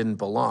think that they didn't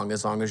belong,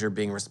 as long as you're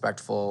being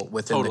respectful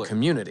within the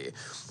community.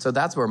 So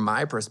that's where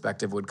my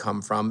perspective would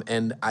come from.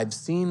 And I've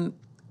seen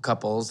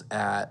couples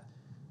at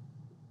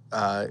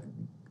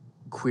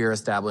queer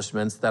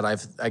establishments that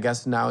I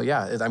guess now,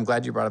 I'm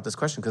glad you brought up this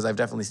question, because I've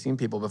definitely seen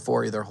people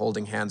before either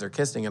holding hands or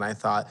kissing, and I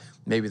thought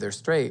maybe they're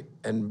straight,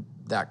 and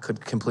that could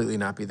completely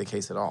not be the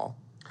case at all.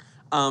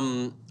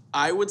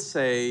 I would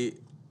say,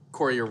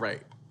 Corey, you're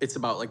right. It's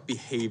about like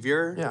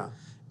behavior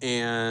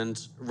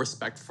and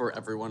respect for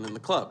everyone in the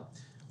club,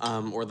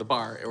 or the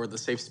bar, or the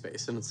safe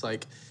space. And it's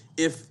like,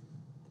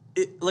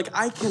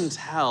 I can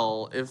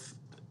tell if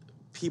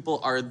people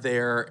are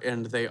there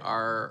and they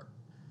are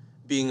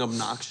being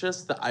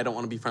obnoxious, that I don't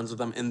want to be friends with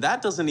them. And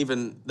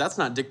that's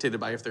not dictated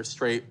by if they're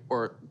straight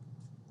or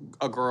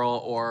a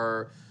girl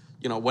or,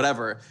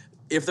 whatever.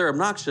 If they're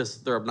obnoxious,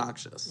 they're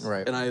obnoxious.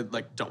 Right. And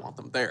I don't want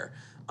them there.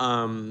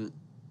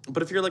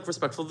 But if you're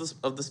respectful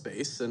of the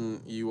space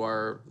and you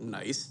are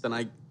nice,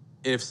 then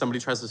if somebody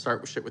tries to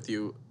start shit with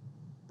you,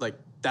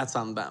 that's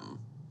on them.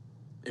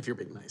 If you're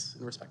being nice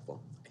and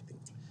respectful, I think.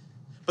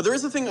 But there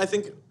is a thing, I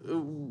think,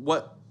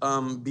 what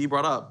B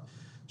brought up.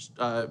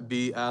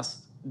 B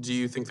asked, do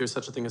you think there's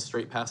such a thing as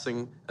straight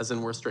passing, as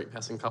in we're a straight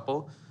passing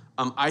couple?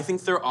 I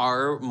think there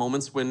are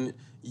moments when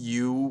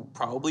you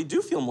probably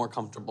do feel more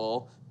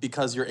comfortable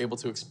because you're able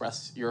to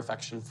express your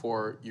affection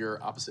for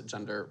your opposite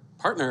gender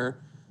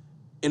partner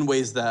in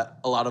ways that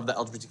a lot of the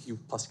LGBTQ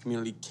plus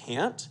community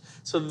can't.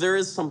 So there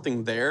is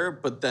something there,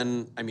 but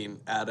then,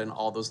 add in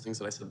all those things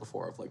that I said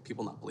before of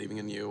people not believing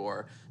in you,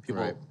 or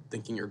people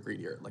thinking you're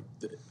greedier.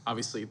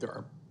 Obviously there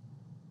are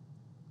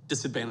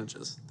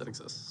disadvantages that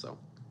exist, so.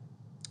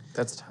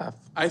 That's tough.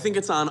 I think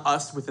it's on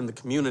us within the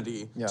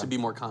community to be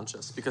more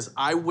conscious, because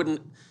I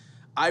would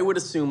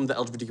assume the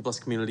LGBTQ plus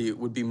community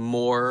would be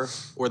more,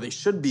 or they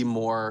should be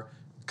more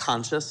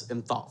conscious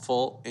and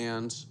thoughtful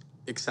and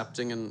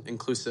accepting and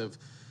inclusive,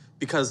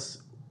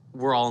 because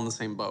we're all in the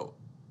same boat.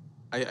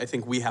 I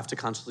think we have to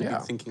consciously be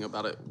thinking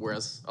about it,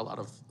 whereas a lot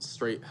of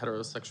straight,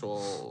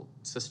 heterosexual,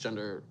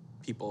 cisgender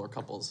people or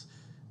couples,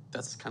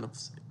 that's kind of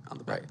on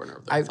the back burner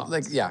of their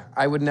thoughts.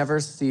 I would never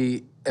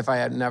see, if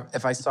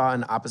I saw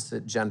an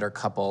opposite gender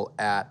couple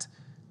at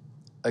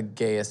a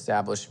gay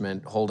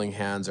establishment holding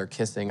hands or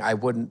kissing, I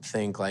wouldn't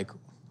think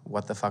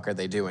what the fuck are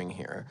they doing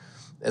here?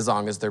 as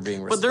long as they're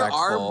being But respectful.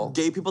 there are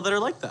gay people that are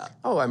like that.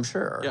 Oh, I'm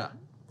sure. Yeah.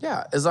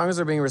 Yeah, as long as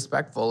they're being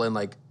respectful and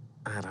like,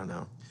 I don't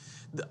know.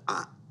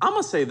 I'm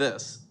going to say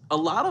this. A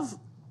lot of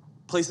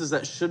places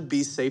that should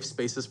be safe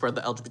spaces for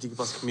the LGBTQ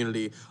plus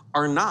community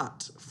are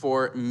not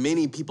for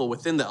many people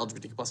within the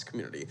LGBTQ plus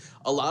community.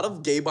 A lot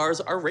of gay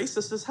bars are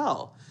racist as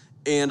hell.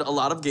 And a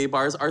lot of gay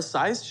bars are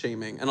size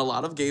shaming. And a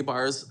lot of gay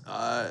bars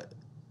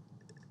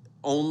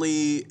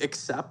only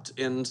accept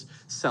and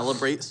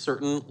celebrate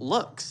certain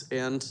looks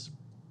and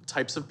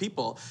types of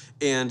people.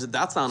 And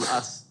that's on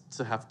us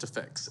to have to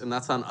fix. And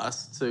that's on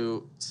us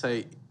to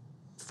say,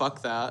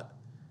 fuck that.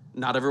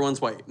 Not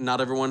everyone's white.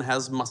 Not everyone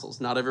has muscles.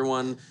 Not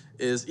everyone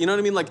is, you know what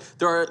I mean? Like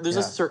there's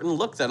a certain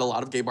look that a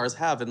lot of gay bars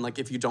have. And like,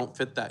 if you don't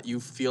fit that, you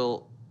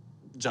feel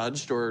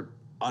judged or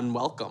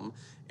unwelcome.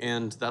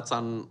 And that's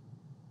on,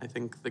 I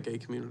think, the gay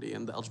community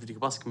and the LGBTQ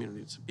plus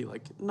community to be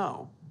like,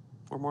 no,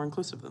 we're more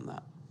inclusive than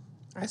that.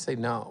 I say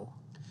no.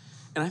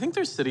 And I think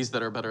there's cities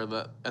that are better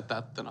at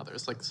that than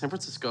others. Like San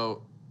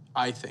Francisco,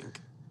 I think,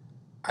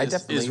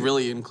 is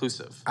really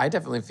inclusive. I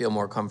definitely feel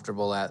more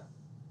comfortable at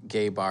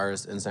gay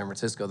bars in San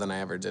Francisco than I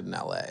ever did in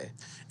LA.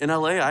 In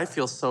LA, I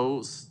feel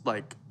so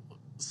like,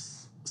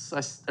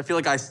 I feel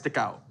like I stick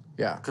out.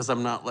 Yeah. Because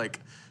I'm not like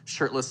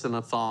shirtless in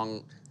a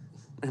thong.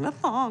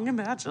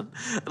 Imagine.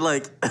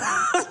 Like,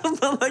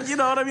 like, you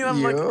know what I mean? I'm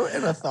you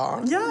in a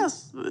thong?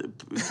 Yes.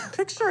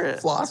 Picture it.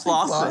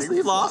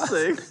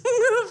 Flossing.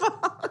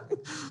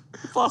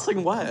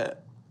 Flossing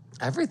what?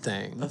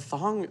 Everything. A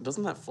thong,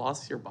 doesn't that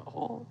floss your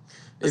butthole?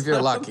 If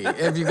you're lucky.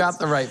 If you got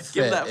the right fit,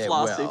 give that it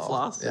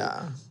flossy.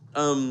 Yeah.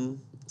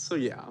 So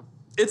yeah.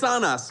 It's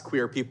on us,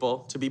 queer people,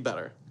 to be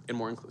better and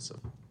more inclusive.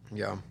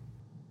 Yeah.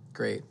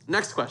 Great.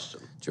 Next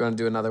question. Do you want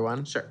to do another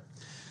one? Sure.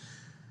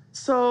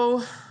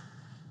 So,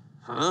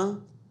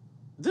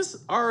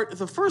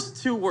 the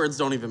first two words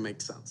don't even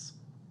make sense.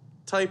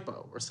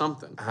 Typo or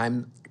something.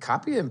 I'm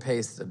copy and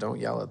paste it. Don't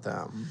yell at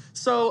them.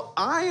 So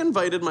I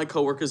invited my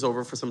coworkers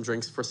over for some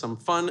drinks for some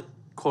fun,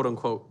 quote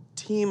unquote,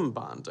 team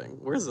bonding.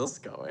 Where's this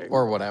going?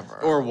 Or whatever.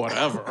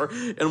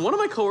 And one of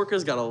my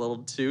coworkers got a little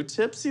too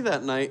tipsy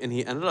that night, and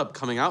he ended up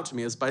coming out to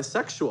me as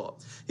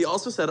bisexual. He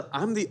also said,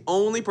 I'm the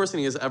only person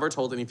he has ever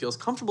told, and he feels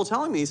comfortable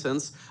telling me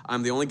since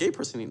I'm the only gay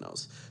person he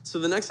knows. So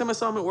the next time I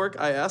saw him at work,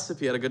 I asked if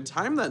he had a good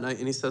time that night,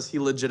 and he says he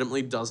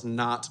legitimately does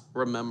not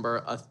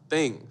remember a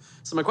thing.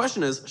 So my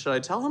question is, should I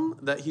tell him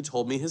that he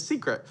told me his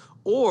secret,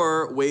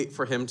 or wait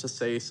for him to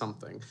say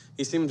something?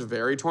 He seemed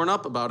very torn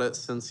up about it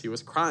since he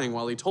was crying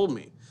while he told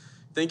me.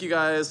 Thank you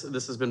guys.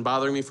 This has been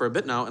bothering me for a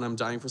bit now, and I'm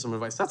dying for some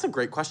advice. That's a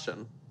great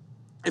question.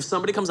 If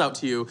somebody comes out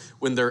to you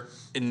when they're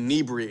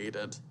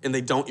inebriated and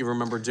they don't even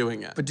remember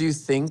doing it. But do you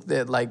think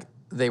that, like,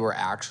 they were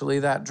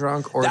actually that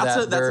drunk, or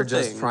that they're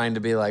just trying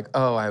to be like,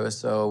 oh, I was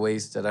so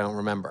wasted, I don't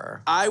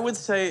remember? I would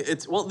say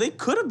they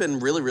could have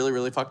been really, really,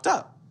 really fucked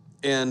up.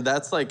 And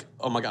that's like,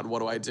 oh my God, what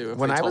do I do?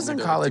 When I was in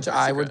college,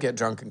 I would get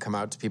drunk and come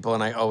out to people,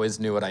 and I always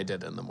knew what I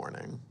did in the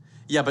morning.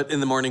 Yeah, but in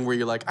the morning where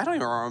you're like, I don't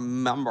even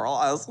remember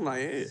last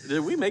night.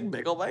 Did we make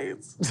bagel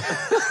bites?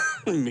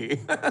 Me.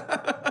 Did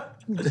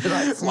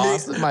I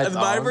floss in my thong?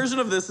 My version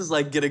of this is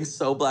like getting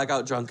so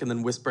blackout drunk and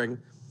then whispering,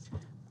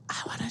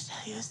 I want to tell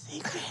you a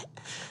secret.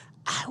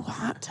 I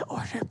want to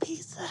order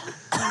pizza.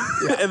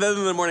 Yeah. And then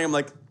in the morning, I'm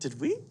like,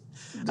 did we?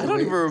 I don't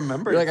even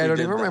remember. You're like, I don't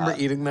even remember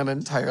eating that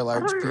entire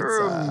large pizza. I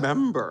don't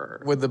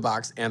remember. With the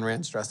box and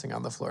ranch dressing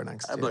on the floor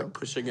next to I'm you. like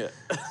pushing it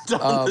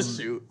down the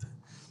chute.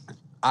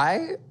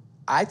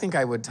 I think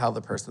I would tell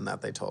the person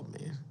that they told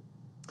me.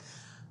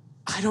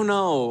 I don't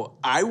know.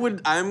 I'm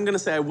going to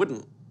say I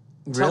wouldn't.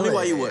 Tell me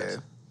why you would.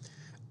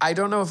 I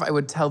don't know if I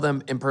would tell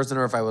them in person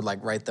or if I would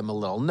like write them a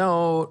little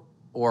note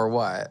or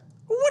what.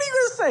 What are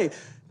you going to say?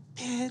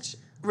 Bitch,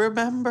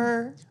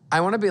 remember?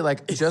 I want to be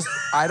like,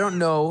 I don't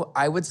know.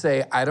 I would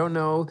say, I don't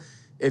know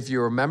if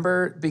you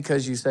remember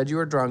because you said you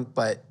were drunk,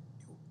 but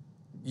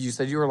you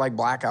said you were like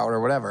blackout or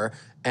whatever.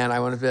 And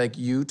I want to be like,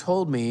 you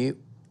told me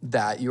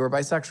that you were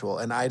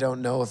bisexual. And I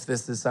don't know if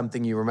this is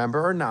something you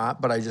remember or not,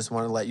 but I just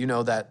want to let you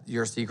know that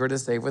your secret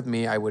is safe with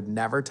me. I would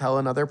never tell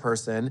another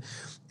person.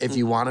 If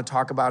you want to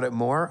talk about it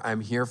more, I'm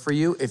here for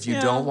you. If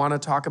you don't want to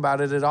talk about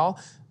it at all,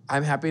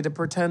 I'm happy to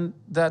pretend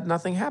that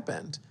nothing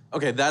happened.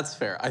 Okay, that's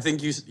fair. I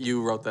think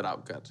you wrote that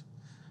out good.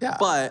 Yeah.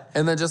 But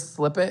and then just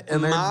slip it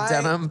in their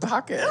denim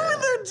pocket. In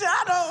their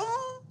denim.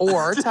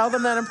 Or tell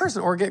them that in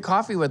person, or get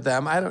coffee with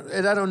them. I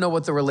don't know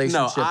what the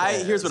relationship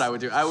is. Here's what I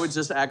would do. I would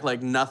just act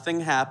like nothing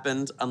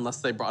happened unless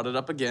they brought it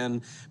up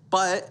again.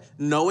 But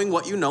knowing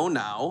what you know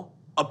now,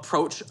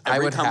 approach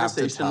every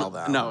conversation. I would have to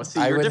tell them. No, see,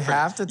 you're different. I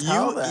would have to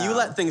tell them. You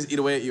let things eat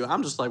away at you.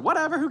 I'm just like,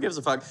 whatever, who gives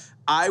a fuck?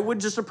 I would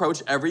just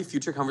approach every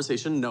future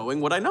conversation knowing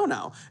what I know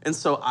now. And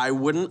so I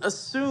wouldn't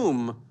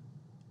assume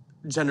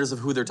genders of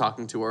who they're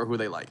talking to or who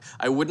they like.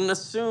 I wouldn't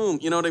assume,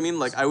 you know what I mean?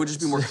 Like, I would just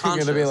be more conscious. You're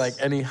going to be like,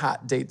 any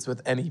hot dates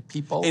with any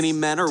people? Any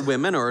men or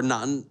women or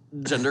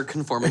non-gender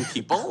conforming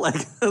people?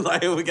 Like,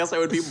 I guess I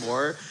would be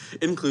more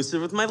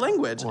inclusive with my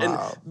language.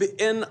 Wow.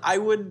 And I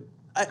would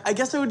I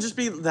guess it would just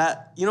be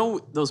that, you know,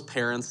 those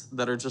parents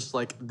that are just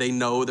like, they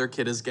know their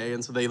kid is gay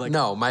and so they like...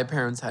 No, my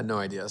parents had no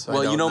idea, so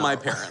Well, I don't you know my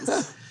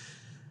parents.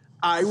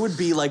 I would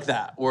be like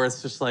that, where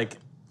it's just like,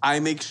 I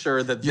make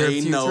sure that Your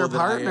they know future that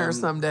partner I am...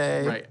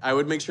 someday. Right. I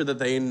would make sure that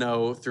they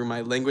know through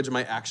my language and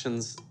my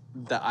actions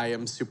that I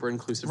am super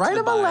inclusive Write to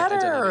the them a bi letter.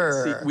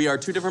 identity. See, we are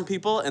two different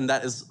people, and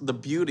that is the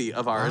beauty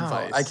of our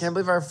advice. I can't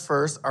believe our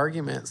first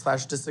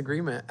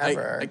argument/disagreement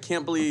ever. I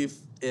can't believe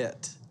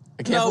it.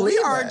 I can't believe we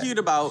it. argued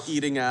about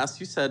eating ass.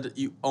 You said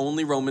you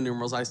only Roman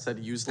numerals. I said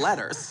use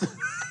letters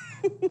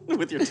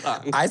with your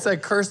tongue. I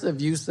said cursive.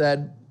 You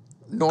said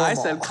normal. I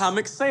said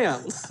Comic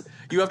Sans.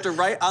 You have to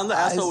write on the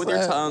asshole with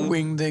your tongue.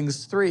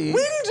 Wingdings 3.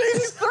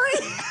 Wingdings 3.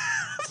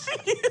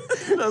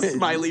 A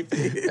smiley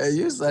face.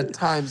 You said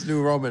Times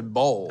New Roman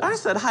Bold. I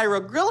said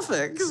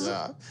hieroglyphics.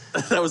 Yeah.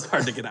 That was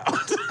hard to get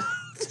out.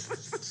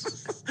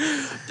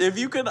 If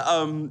you could,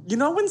 you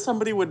know when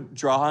somebody would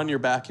draw on your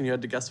back and you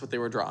had to guess what they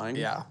were drawing?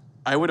 Yeah.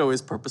 I would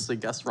always purposely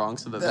guess wrong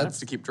so that they have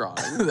to keep drawing.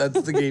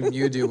 That's the game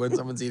you do when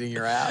someone's eating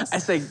your ass. I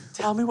say,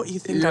 tell me what you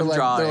think You're I'm like,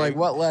 drawing. They're like,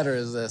 what letter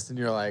is this? And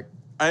you're like,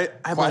 I'm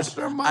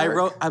question like, mark?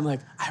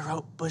 I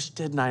wrote Bush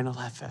did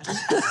 9/11.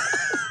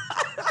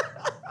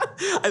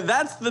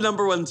 That's the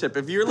number one tip.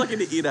 If you're looking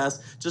to eat ass,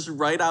 just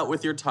write out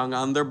with your tongue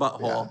on their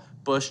butthole, Yeah.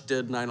 Bush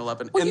did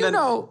 9/11. Well, and you then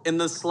know-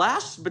 and the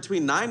slash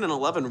between 9 and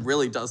 11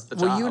 really does the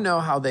job. well, you know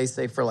how they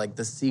say for like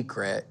The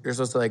Secret, you're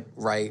supposed to like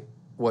write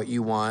what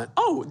you want.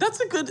 Oh, that's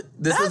a good.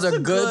 This that's is a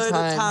good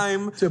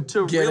time to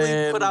get really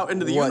in put out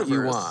into the what universe.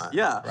 you want.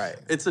 Yeah, Right.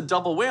 It's a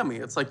double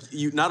whammy. It's like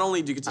you not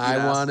only do you get to eat I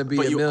ass, wanna be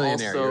but a you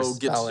millionaire. also You're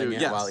get spelling to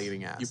it while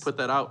eating ass. You put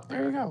that out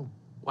There you go.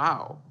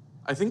 Wow,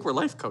 I think we're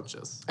life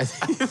coaches. I I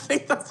think-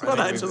 think that's what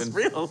I we've just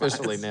realized.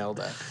 officially nailed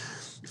it.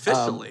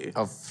 Officially.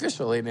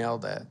 Officially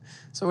nailed it.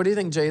 So what do you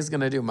think Jay's going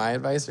to do? My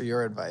advice or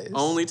your advice?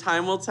 Only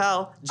time will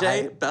tell.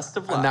 Jay, best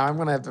of luck. Now I'm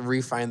going to have to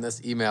refine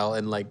this email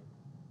and like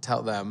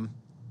tell them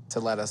to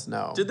let us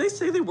know. Did they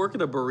say they work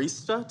at a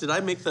barista? Did I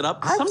make that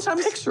up? I was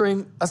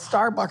picturing a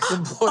Starbucks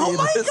employee. Oh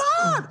my this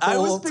God! I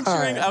whole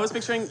was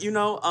picturing, you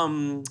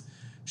know,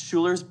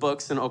 Schuler's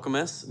Books in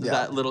Okemos, Yeah.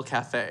 that little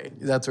cafe.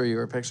 That's where you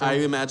were picturing. I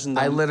imagined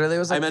them. I literally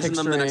was. I Like, imagined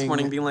them the next picturing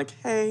morning being like,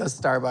 "Hey, a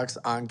Starbucks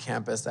on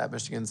campus at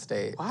Michigan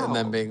State, and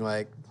then Wow. being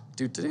like,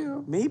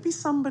 "Do maybe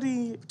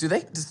somebody." do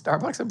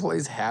Starbucks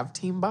employees have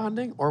team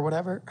bonding or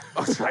whatever?"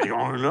 I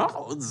don't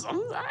know.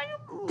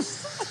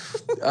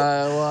 Sometimes.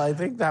 Well, I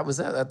think that was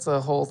it. That's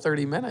a whole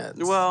 30 minutes.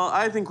 Well,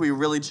 I think we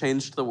really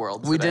changed the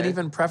world. We today. did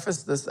even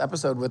preface this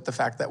episode with the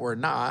fact that we're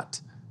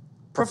not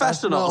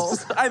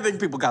professionals. I think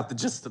people got the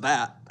gist of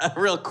that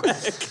real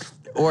quick.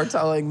 or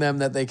telling them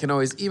that they can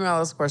always email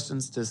us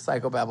questions to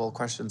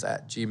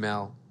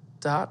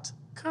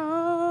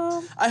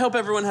psychobabblequestions@gmail.com. I hope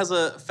everyone has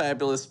a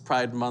fabulous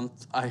Pride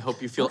Month. I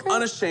hope you feel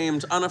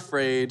unashamed,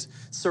 unafraid,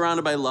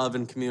 surrounded by love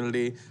and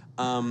community.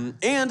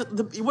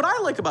 What I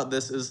like about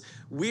this is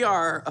we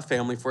are a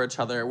family for each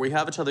other. We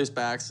have each other's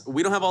backs.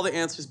 We don't have all the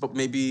answers, but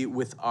maybe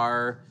with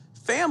our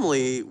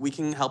family, we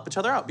can help each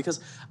other out. Because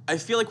I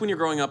feel like when you're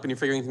growing up and you're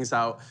figuring things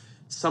out,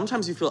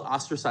 sometimes you feel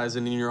ostracized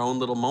in your own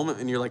little moment,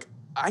 and you're like,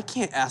 I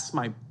can't ask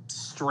my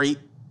straight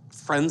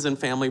friends and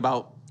family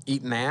about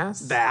Eating ass?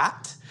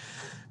 that.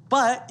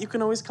 But you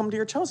can always come to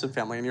your chosen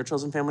family, and your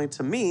chosen family,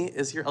 to me,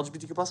 is your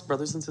LGBTQ plus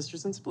brothers and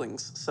sisters and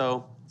siblings.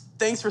 So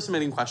thanks for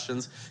submitting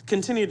questions.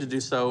 Continue to do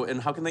so. And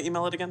how can they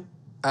email it again?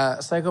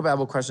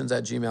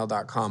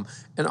 Psychobabblequestions@gmail.com.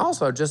 And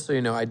also, just so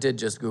you know, I did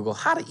just Google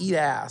how to eat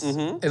ass.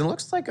 And it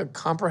looks like a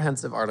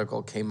comprehensive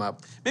article came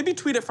up. Maybe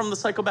tweet it from the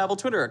Psychobabble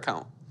Twitter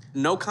account.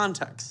 No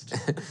context.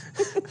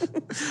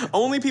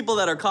 Only people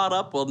that are caught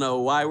up will know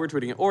why we're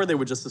tweeting it, or they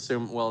would just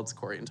assume, well, it's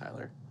Corey and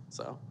Tyler.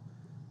 So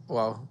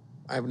Well,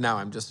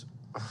 I'm just...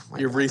 oh my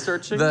you're God.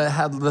 researching?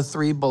 The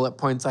 3 bullet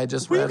points I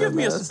just Will read. you give in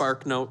me a this.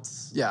 Spark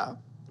Notes? Yeah.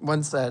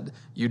 One said,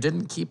 you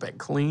didn't keep it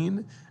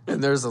clean.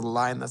 And there's a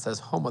line that says,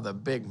 home of the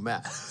big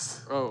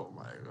mess. Oh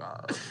my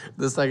God.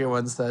 The second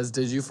one says,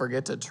 did you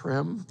forget to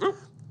trim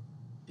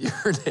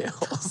your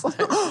nails?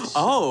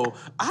 Oh,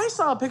 I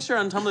saw a picture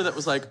on Tumblr that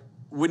was like,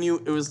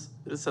 it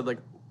said like,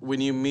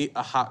 when you meet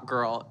a hot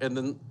girl and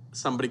then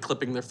somebody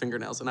clipping their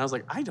fingernails. And I was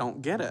like, I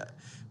don't get it.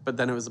 But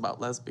then it was about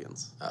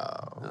lesbians.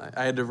 Oh. And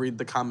I had to read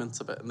the comments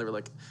of it. And they were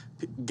like,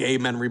 gay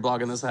men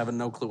reblogging this, having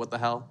no clue what the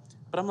hell.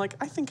 But I'm like,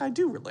 I think I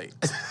do relate.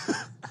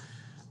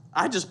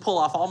 I just pull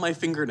off all my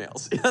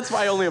fingernails. That's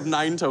why I only have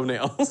 9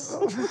 toenails.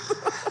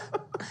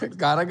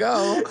 Gotta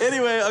go.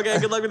 Anyway, okay,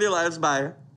 good luck with your lives. Bye.